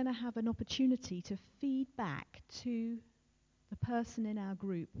we are going to have an opportunity to feed back to the person in our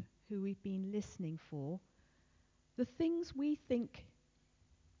group who we've been listening for the things we think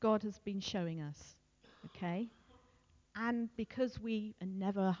God has been showing us, okay? And because we are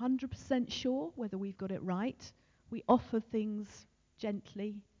never 100% sure whether we've got it right, we offer things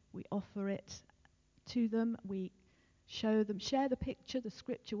gently, we offer it to them, we show them, share the picture, the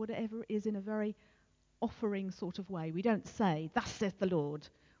scripture, whatever it is, in a very offering sort of way. We don't say, "Thus saith the Lord."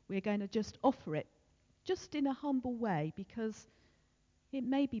 We're going to just offer it, just in a humble way, because it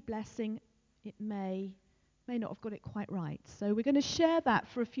may be blessing, it may not have got it quite right. So we're going to share that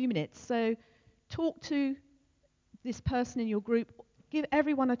for a few minutes. So talk to this person in your group, give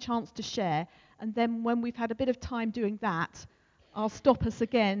everyone a chance to share, and then when we've had a bit of time doing that, I'll stop us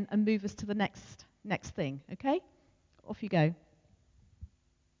again and move us to the next thing, okay? Off you go.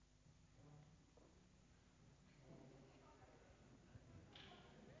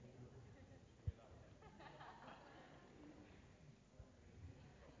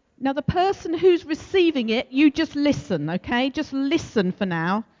 Now, the person who's receiving it, you just listen, okay? Just listen for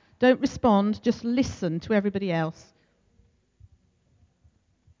now. Don't respond, just listen to everybody else.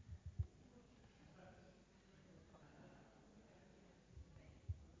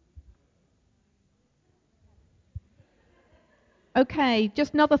 Okay,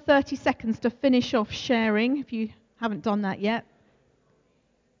 just another 30 seconds to finish off sharing, if you haven't done that yet.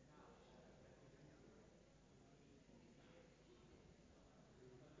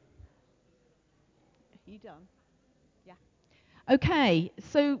 Are you done? Yeah. Okay,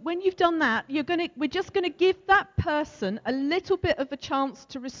 so when you've done that, we're just going to give that person a little bit of a chance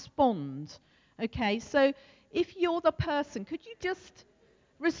to respond. Okay, so if you're the person, could you just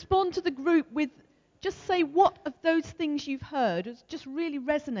respond to the group with, just say what of those things you've heard is just really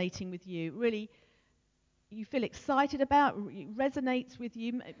resonating with you, really you feel excited about, it resonates with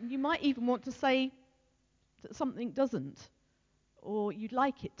you. You might even want to say that something doesn't, or you'd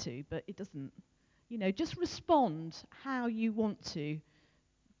like it to, but it doesn't. You know, just respond how you want to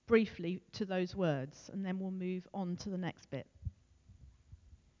briefly to those words, and then we'll move on to the next bit.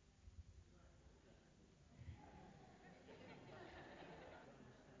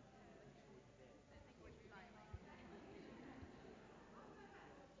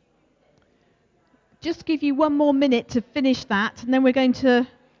 Just give you one more minute to finish that, and then we're going to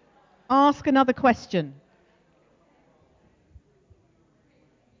ask another question.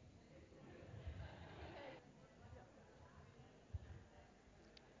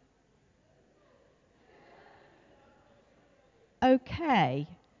 Okay.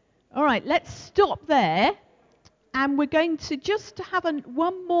 All right, let's stop there, and we're going to just have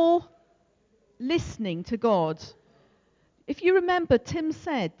one more listening to God. If you remember, Tim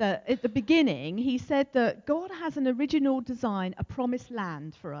said that at the beginning, he said that God has an original design, a promised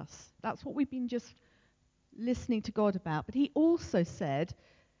land for us. That's what we've been just listening to God about. But he also said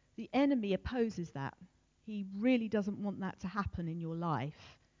the enemy opposes that. He really doesn't want that to happen in your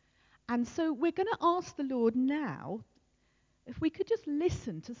life. And so we're going to ask the Lord now if we could just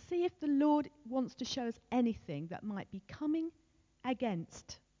listen to see if the Lord wants to show us anything that might be coming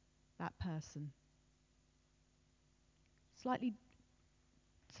against that person. Slightly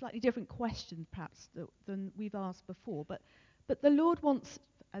different question, perhaps, than we've asked before. But the Lord wants,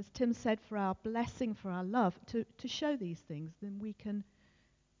 as Tim said, for our blessing, for our love, to show these things, then we can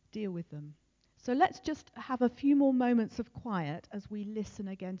deal with them. So let's just have a few more moments of quiet as we listen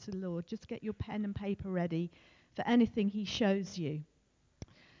again to the Lord. Just get your pen and paper ready for anything he shows you.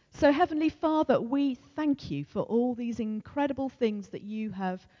 So, Heavenly Father, we thank you for all these incredible things that you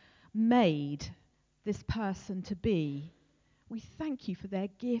have made this person to be. We thank you for their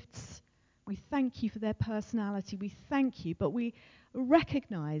gifts. We thank you for their personality. We thank you, but we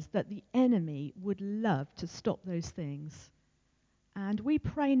recognize that the enemy would love to stop those things. And we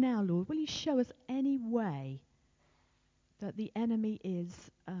pray now, Lord, will you show us any way that the enemy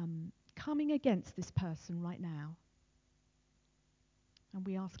is coming against this person right now? And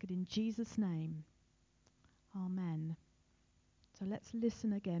we ask it in Jesus' name. Amen. So let's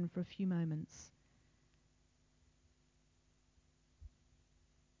listen again for a few moments.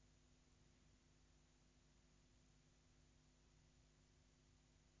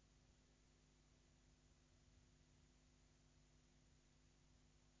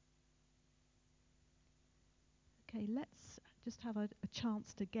 Okay, let's just have a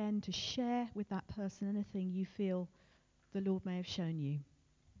chance to, again, to share with that person anything you feel the Lord may have shown you.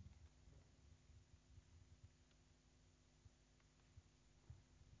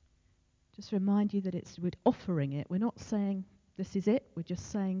 Just remind you that we're offering it. We're not saying this is it. We're just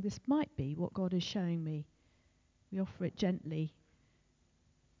saying this might be what God is showing me. We offer it gently.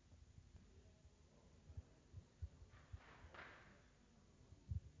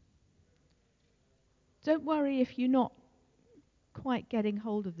 Don't worry if you're not quite getting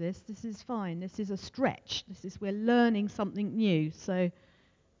hold of this. This is fine. This is a stretch. We're learning something new. So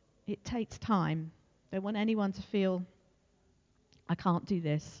it takes time. Don't want anyone to feel, I can't do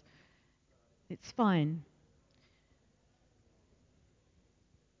this. It's fine.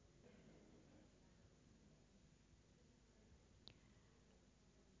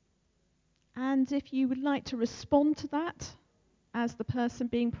 And if you would like to respond to that as the person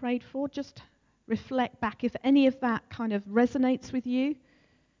being prayed for, just reflect back if any of that kind of resonates with you.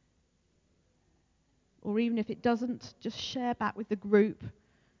 Or even if it doesn't, just share back with the group.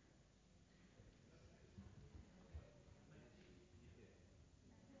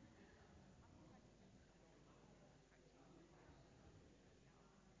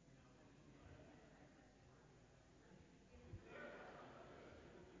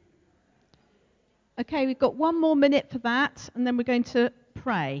 Okay, we've got 1 more minute for that, and then we're going to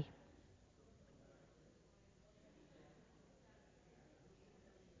pray.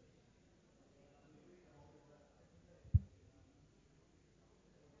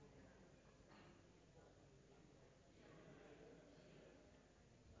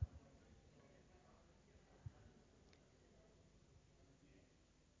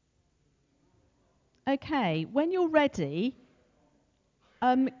 Okay, when you're ready,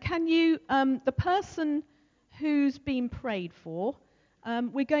 can you, the person who's been prayed for,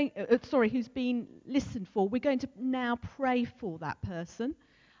 who's been listened for, we're going to now pray for that person.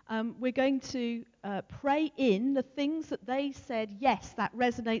 We're going to pray in the things that they said, yes, that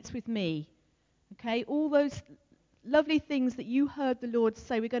resonates with me. Okay, all those lovely things that you heard the Lord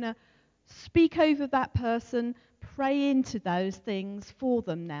say, we're going to speak over that person, pray into those things for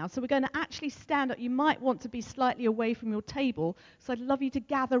them now. So we're going to actually stand up. You might want to be slightly away from your table, so I'd love you to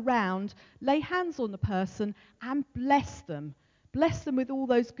gather round, lay hands on the person, and bless them. Bless them with all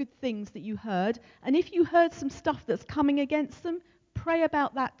those good things that you heard. And if you heard some stuff that's coming against them, pray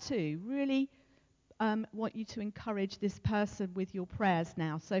about that too. Really want you to encourage this person with your prayers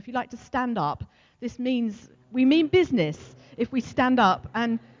now. So if you'd like to stand up, this means we mean business if we stand up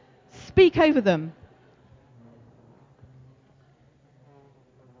and speak over them.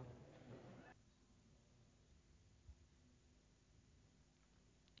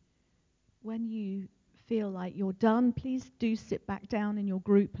 When you feel like you're done, please do sit back down in your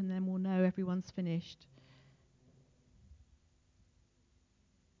group and then we'll know everyone's finished.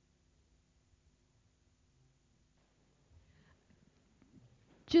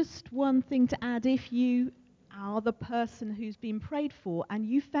 Just one thing to add, if you are the person who's been prayed for and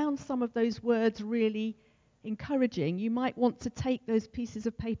you found some of those words really encouraging, you might want to take those pieces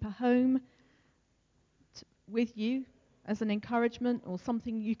of paper home with you as an encouragement or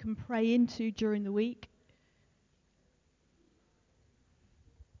something you can pray into during the week.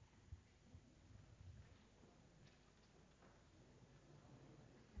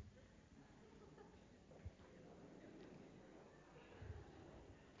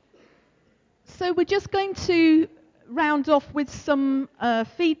 So we're just going to round off with some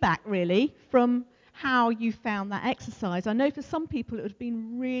feedback, really, from how you found that exercise. I know for some people it would have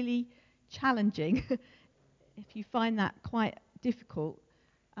been really challenging if you find that quite difficult.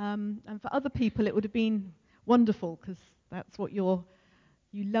 And for other people it would have been wonderful because that's what you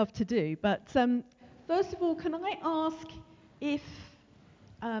love to do. But first of all, can I ask if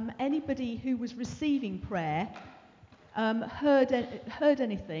anybody who was receiving prayer heard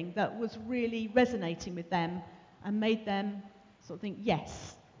anything that was really resonating with them and made them sort of think,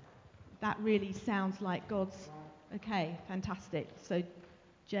 yes, that really sounds like God's. Okay, fantastic. So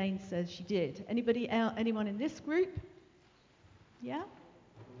Jane says she did. Anybody else, anyone in this group? Yeah?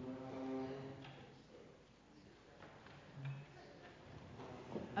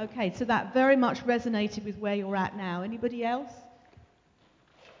 Okay, so that very much resonated with where you're at now. Anybody else?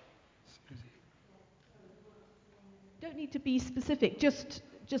 Don't need to be specific. Just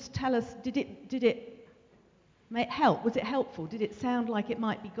tell us. Did it help? Was it helpful? Did it sound like it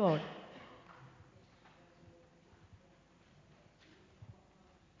might be God?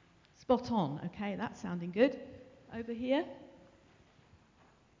 Spot on. Okay, that's sounding good. Over here.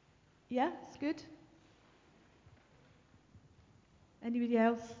 Yeah, it's good. Anybody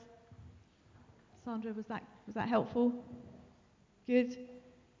else? Sandra, was that helpful? Good?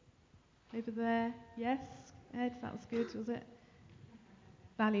 Over there? Yes? Ed, that was good, was it?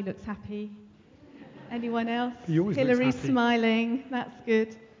 Valley looks happy. Anyone else? He always looks Hillary's happy. smiling. That's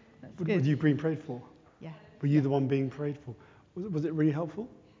good. That's good. Were you being prayed for? Yeah. Were you the one being prayed for? Was it really helpful?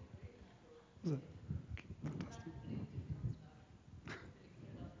 Was it? Okay, fantastic.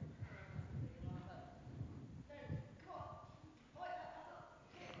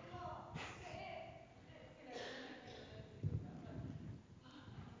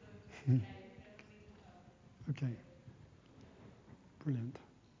 Okay. Brilliant.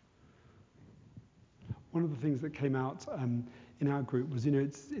 One of the things that came out in our group was,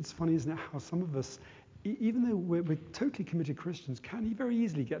 it's funny, isn't it, how some of us, even though we're totally committed Christians, can very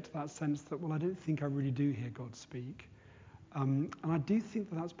easily get to that sense that, well, I don't think I really do hear God speak. And I do think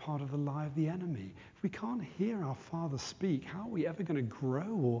that that's part of the lie of the enemy. If we can't hear our Father speak, how are we ever going to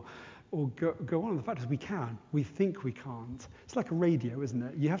grow or go on? The fact is we can. We think we can't. It's like a radio, isn't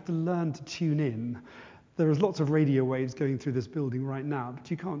it? You have to learn to tune in. There is lots of radio waves going through this building right now,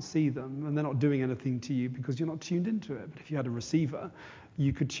 but you can't see them, and they're not doing anything to you because you're not tuned into it. But if you had a receiver,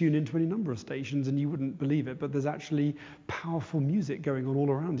 you could tune into any number of stations and you wouldn't believe it, but there's actually powerful music going on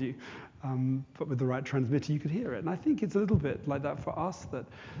all around you. But with the right transmitter, you could hear it. And I think it's a little bit like that for us, that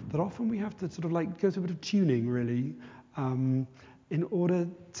often we have to sort of like go through a bit of tuning, really, in order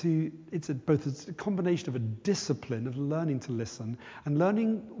to, it's a combination of a discipline of learning to listen and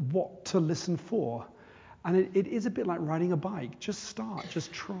learning what to listen for. And it is a bit like riding a bike. Just start,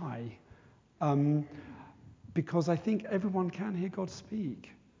 just try. Because I think everyone can hear God speak.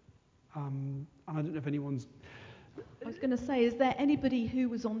 And I don't know if anyone's... I was going to say, is there anybody who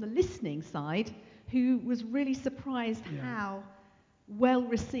was on the listening side who was really surprised how well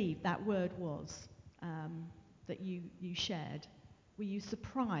received that word was that you shared? Were you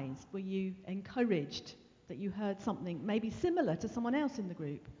surprised? Were you encouraged that you heard something maybe similar to someone else in the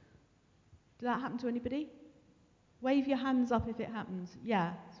group? Did that happen to anybody? Wave your hands up if it happens.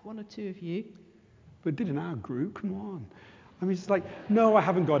 Yeah, it's one or two of you. But it did in our group, come on. I mean, it's like, no, I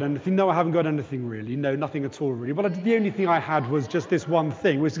haven't got anything. No, I haven't got anything really. No, nothing at all really. Well, the only thing I had was just this one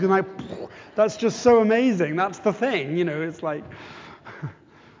thing, which is like, that's just so amazing. That's the thing, it's like,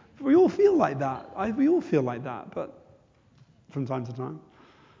 we all feel like that. We all feel like that, but from time to time.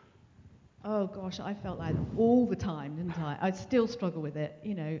 Oh gosh, I felt like that all the time, didn't I? I still struggle with it.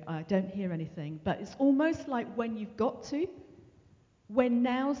 I don't hear anything. But it's almost like when you've got to, when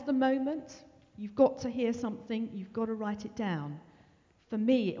now's the moment, you've got to hear something, you've got to write it down. For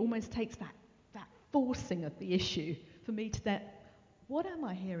me, it almost takes that forcing of the issue for me to then, what am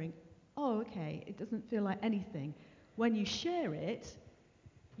I hearing? Oh, okay, it doesn't feel like anything. When you share it,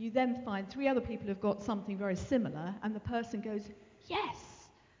 you then find 3 other people who've got something very similar, and the person goes, yes,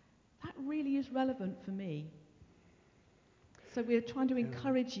 that really is relevant for me. So we're trying to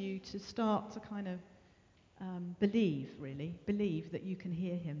encourage you to start to kind of believe that you can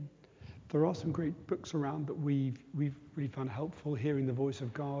hear him. There are some great books around that we've really found helpful, hearing the voice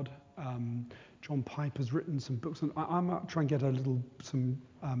of God. John Piper's written some books, and I might try and get some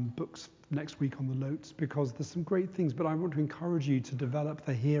books next week on the notes, because there's some great things, but I want to encourage you to develop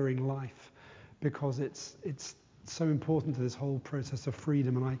the hearing life, because it's so important to this whole process of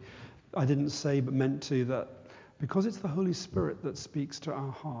freedom. And I didn't say but meant to, that because it's the Holy Spirit that speaks to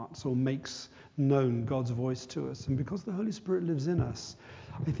our hearts or makes known God's voice to us, and because the Holy Spirit lives in us,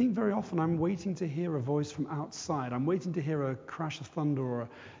 I think very often I'm waiting to hear a voice from outside. I'm waiting to hear a crash of thunder or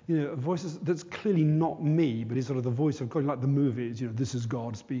a voice that's clearly not me, but is sort of the voice of God, like the movies, this is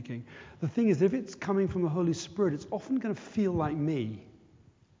God speaking. The thing is, if it's coming from the Holy Spirit, it's often going to feel like me.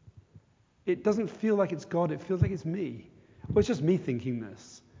 It doesn't feel like it's God, it feels like it's me. Well, it's just me thinking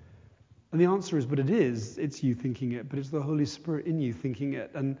this. And the answer is, but it is. It's you thinking it, but it's the Holy Spirit in you thinking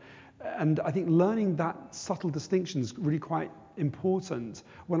it. And I think learning that subtle distinction is really quite important,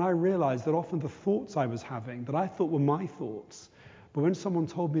 when I realized that often the thoughts I was having, that I thought were my thoughts, but when someone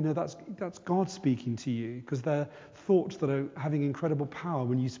told me, no, that's God speaking to you, because they're thoughts that are having incredible power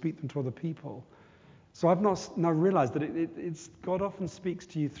when you speak them to other people. So I've now realized that it's God often speaks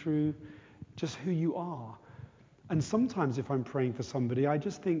to you through just who you are. And sometimes if I'm praying for somebody, I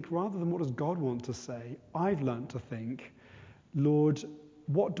just think, rather than what does God want to say, I've learned to think, Lord,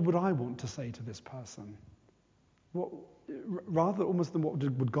 what would I want to say to this person? Rather almost than what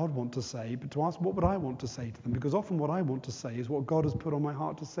would God want to say, but to ask what would I want to say to them? Because often what I want to say is what God has put on my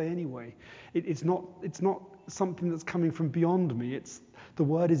heart to say anyway. It's not something that's coming from beyond me. The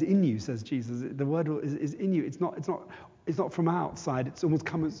word is in you, says Jesus. The word is in you. It's not from outside. It's almost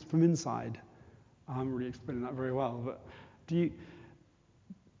comes from inside. I'm really explaining that very well, but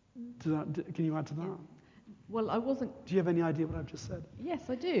Can you add to that? Yeah. Well, I wasn't. Do you have any idea what I've just said? Yes,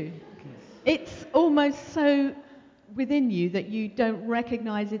 I do. Okay. It's almost so within you that you don't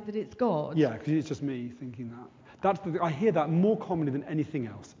recognize it that it's God. Yeah, because it's just me thinking that. I hear that more commonly than anything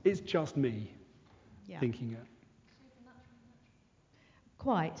else. It's just me thinking it.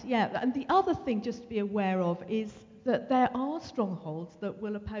 Quite, yeah. And the other thing just to be aware of is that there are strongholds that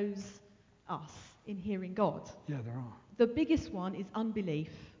will oppose us in hearing God. Yeah, there are. The biggest one is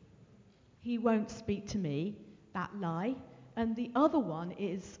unbelief. He won't speak to me, that lie. And the other one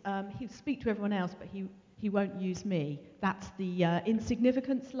is he'll speak to everyone else, but he won't use me. That's the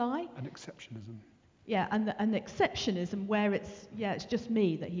insignificance lie. And exceptionism. Yeah, and the exceptionism where it's just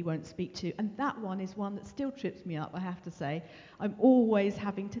me that he won't speak to. And that one is one that still trips me up, I have to say. I'm always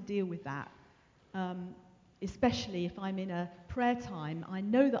having to deal with that. Especially if I'm in a prayer time, I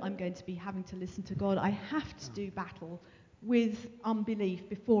know that I'm going to be having to listen to God. I have to do battle with unbelief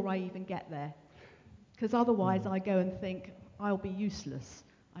before I even get there. Because otherwise I go and think, I'll be useless.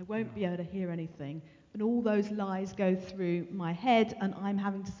 I won't be able to hear anything. And all those lies go through my head, and I'm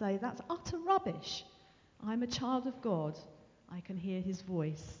having to say, that's utter rubbish. I'm a child of God. I can hear his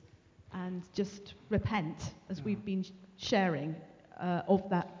voice. And just repent, as we've been sharing, of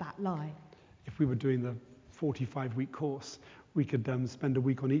that lie. If we were doing the 45-week course, we could spend a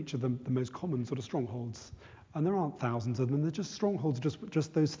week on each of the most common sort of strongholds. And there aren't thousands of them. They're just strongholds,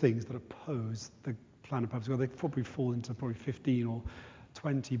 just those things that oppose the plan and purpose. Well, they probably fall into probably 15 or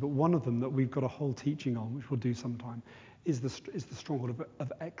 20. But one of them that we've got a whole teaching on, which we'll do sometime, is the stronghold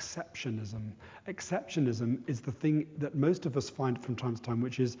of exceptionism. Exceptionism is the thing that most of us find from time to time,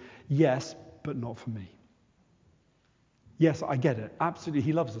 which is, yes, but not for me. Yes, I get it. Absolutely,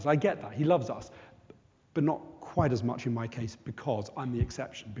 he loves us. I get that. He loves us. But not quite as much in my case because I'm the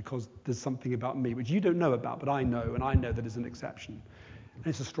exception, because there's something about me which you don't know about, but I know, and I know that is an exception. And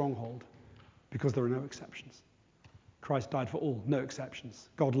it's a stronghold because there are no exceptions. Christ died for all, no exceptions.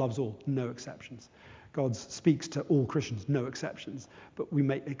 God loves all, no exceptions. God speaks to all Christians, no exceptions. But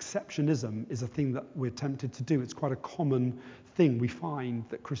exceptionism is a thing that we're tempted to do. It's quite a common thing we find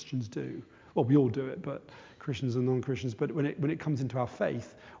that Christians do. Well, we all do it, but Christians and non-Christians. But when it comes into our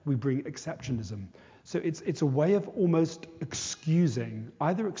faith, we bring exceptionism. So it's a way of almost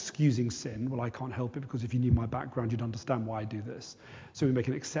either excusing sin. Well, I can't help it because if you knew my background, you'd understand why I do this. So we make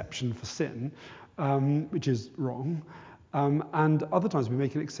an exception for sin, which is wrong. And other times we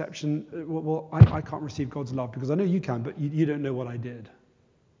make an exception. Well, I can't receive God's love because I know you can, but you don't know what I did.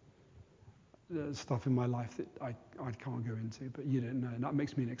 There's stuff in my life that I can't go into, but you don't know. And that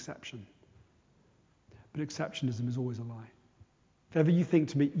makes me an exception. But exceptionism is always a lie. If ever you think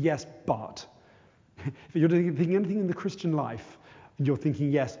to me, yes, but... If you're thinking anything in the Christian life, and you're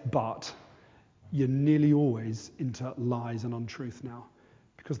thinking, yes, but, you're nearly always into lies and untruth now.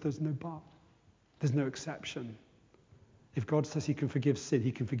 Because there's no but. There's no exception. If God says he can forgive sin,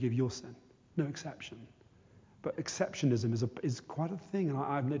 he can forgive your sin. No exception. But exceptionism is quite a thing, and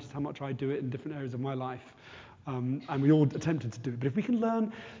I've noticed how much I do it in different areas of my life. And we all attempted to do it. But if we can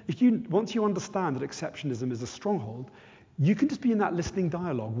learn, once you understand that exceptionism is a stronghold, you can just be in that listening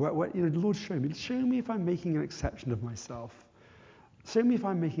dialogue where the Lord, show me if I'm making an exception of myself. Show me if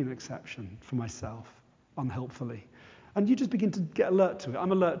I'm making an exception for myself unhelpfully. And you just begin to get alert to it.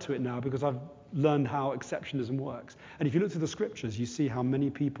 I'm alert to it now because I've learned how exceptionism works. And if you look through the scriptures, you see how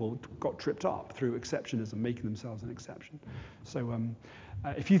many people got tripped up through exceptionism, making themselves an exception. So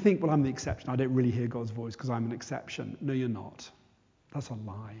if you think, well, I'm the exception, I don't really hear God's voice because I'm an exception. No, you're not. That's a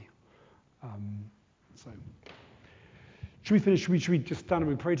lie. Should we finish? Should we just stand and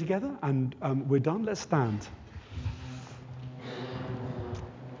we pray together? And we're done. Let's stand.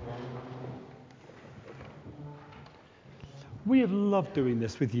 We have loved doing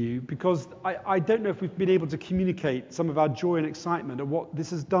this with you because I don't know if we've been able to communicate some of our joy and excitement at what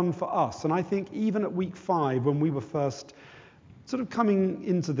this has done for us. And I think even at week 5, when we were first sort of coming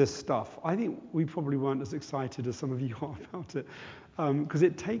into this stuff, I think we probably weren't as excited as some of you are about it. Because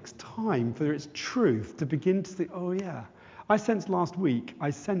it takes time for its truth to begin to think, oh yeah. I sensed last week,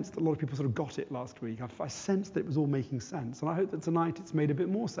 that a lot of people sort of got it last week. I sensed that it was all making sense. And I hope that tonight it's made a bit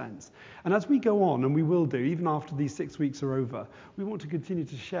more sense. And as we go on, and we will do, even after these 6 weeks are over, we want to continue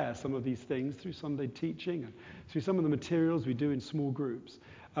to share some of these things through Sunday teaching and through some of the materials we do in small groups.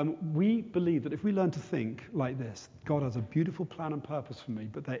 We believe that if we learn to think like this, God has a beautiful plan and purpose for me,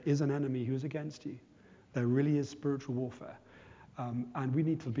 but there is an enemy who is against you. There really is spiritual warfare. And we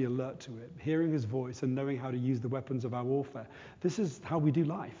need to be alert to it, hearing his voice and knowing how to use the weapons of our warfare. This is how we do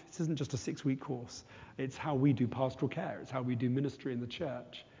life. This isn't just a 6-week course. It's how we do pastoral care. It's how we do ministry in the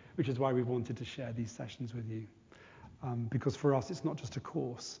church, which is why we wanted to share these sessions with you. Because for us, it's not just a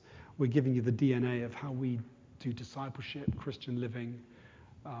course. We're giving you the DNA of how we do discipleship, Christian living,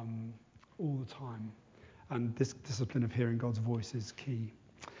 all the time. And this discipline of hearing God's voice is key.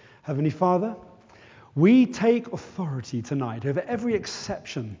 Heavenly Father, we take authority tonight over every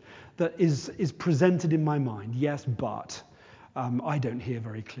exception that is presented in my mind. Yes, but I don't hear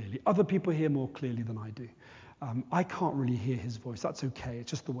very clearly. Other people hear more clearly than I do. I can't really hear his voice. That's okay.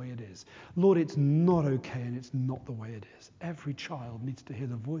 It's just the way it is. Lord, it's not okay and it's not the way it is. Every child needs to hear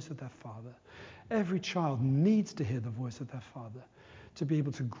the voice of their father. Every child needs to hear the voice of their father to be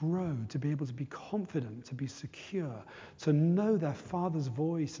able to grow, to be able to be confident, to be secure, to know their father's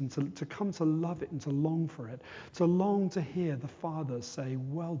voice and to come to love it and to long for it, to long to hear the father say,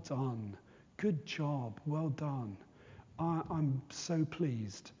 well done, good job, well done. I'm so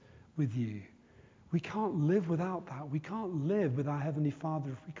pleased with you. We can't live without that. We can't live with our Heavenly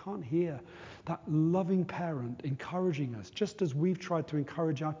Father if we can't hear that loving parent encouraging us, just as we've tried to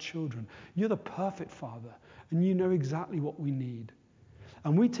encourage our children. You're the perfect Father, and you know exactly what we need.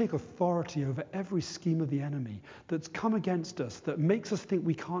 And we take authority over every scheme of the enemy that's come against us, that makes us think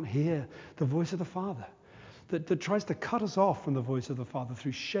we can't hear the voice of the Father, that tries to cut us off from the voice of the Father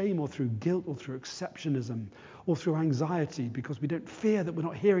through shame or through guilt or through exceptionism or through anxiety because we don't fear that we're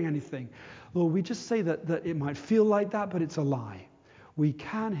not hearing anything. Lord, we just say that it might feel like that, but it's a lie. We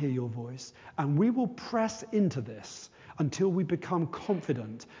can hear your voice, and we will press into this until we become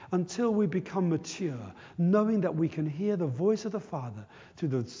confident, until we become mature, knowing that we can hear the voice of the Father through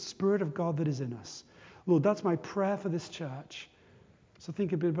the Spirit of God that is in us. Lord, that's my prayer for this church. So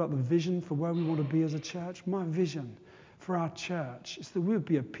think a bit about the vision for where we want to be as a church. My vision for our church is that we would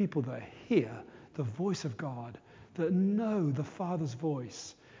be a people that hear the voice of God, that know the Father's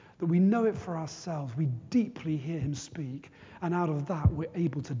voice, that we know it for ourselves. We deeply hear him speak, and out of that we're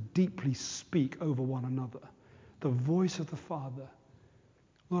able to deeply speak over one another. The voice of the Father.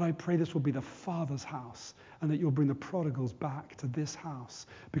 Lord, I pray this will be the Father's house, and that you'll bring the prodigals back to this house,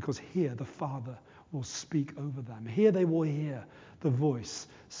 because here the Father will speak over them. Here they will hear the voice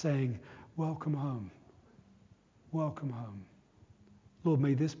saying, welcome home. Welcome home. Lord,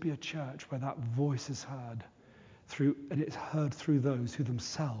 may this be a church where that voice is heard and it's heard through those who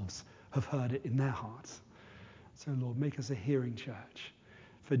themselves have heard it in their hearts. So Lord, make us a hearing church.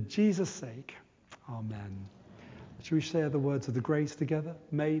 For Jesus' sake, amen. Shall we share the words of the grace together?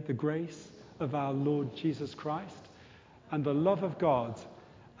 May the grace of our Lord Jesus Christ and the love of God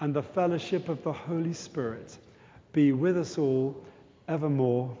and the fellowship of the Holy Spirit be with us all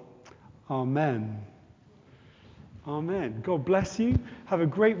evermore. Amen. Amen. God bless you. Have a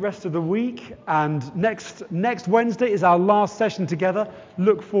great rest of the week. And next Wednesday is our last session together.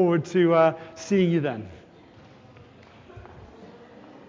 Look forward to seeing you then.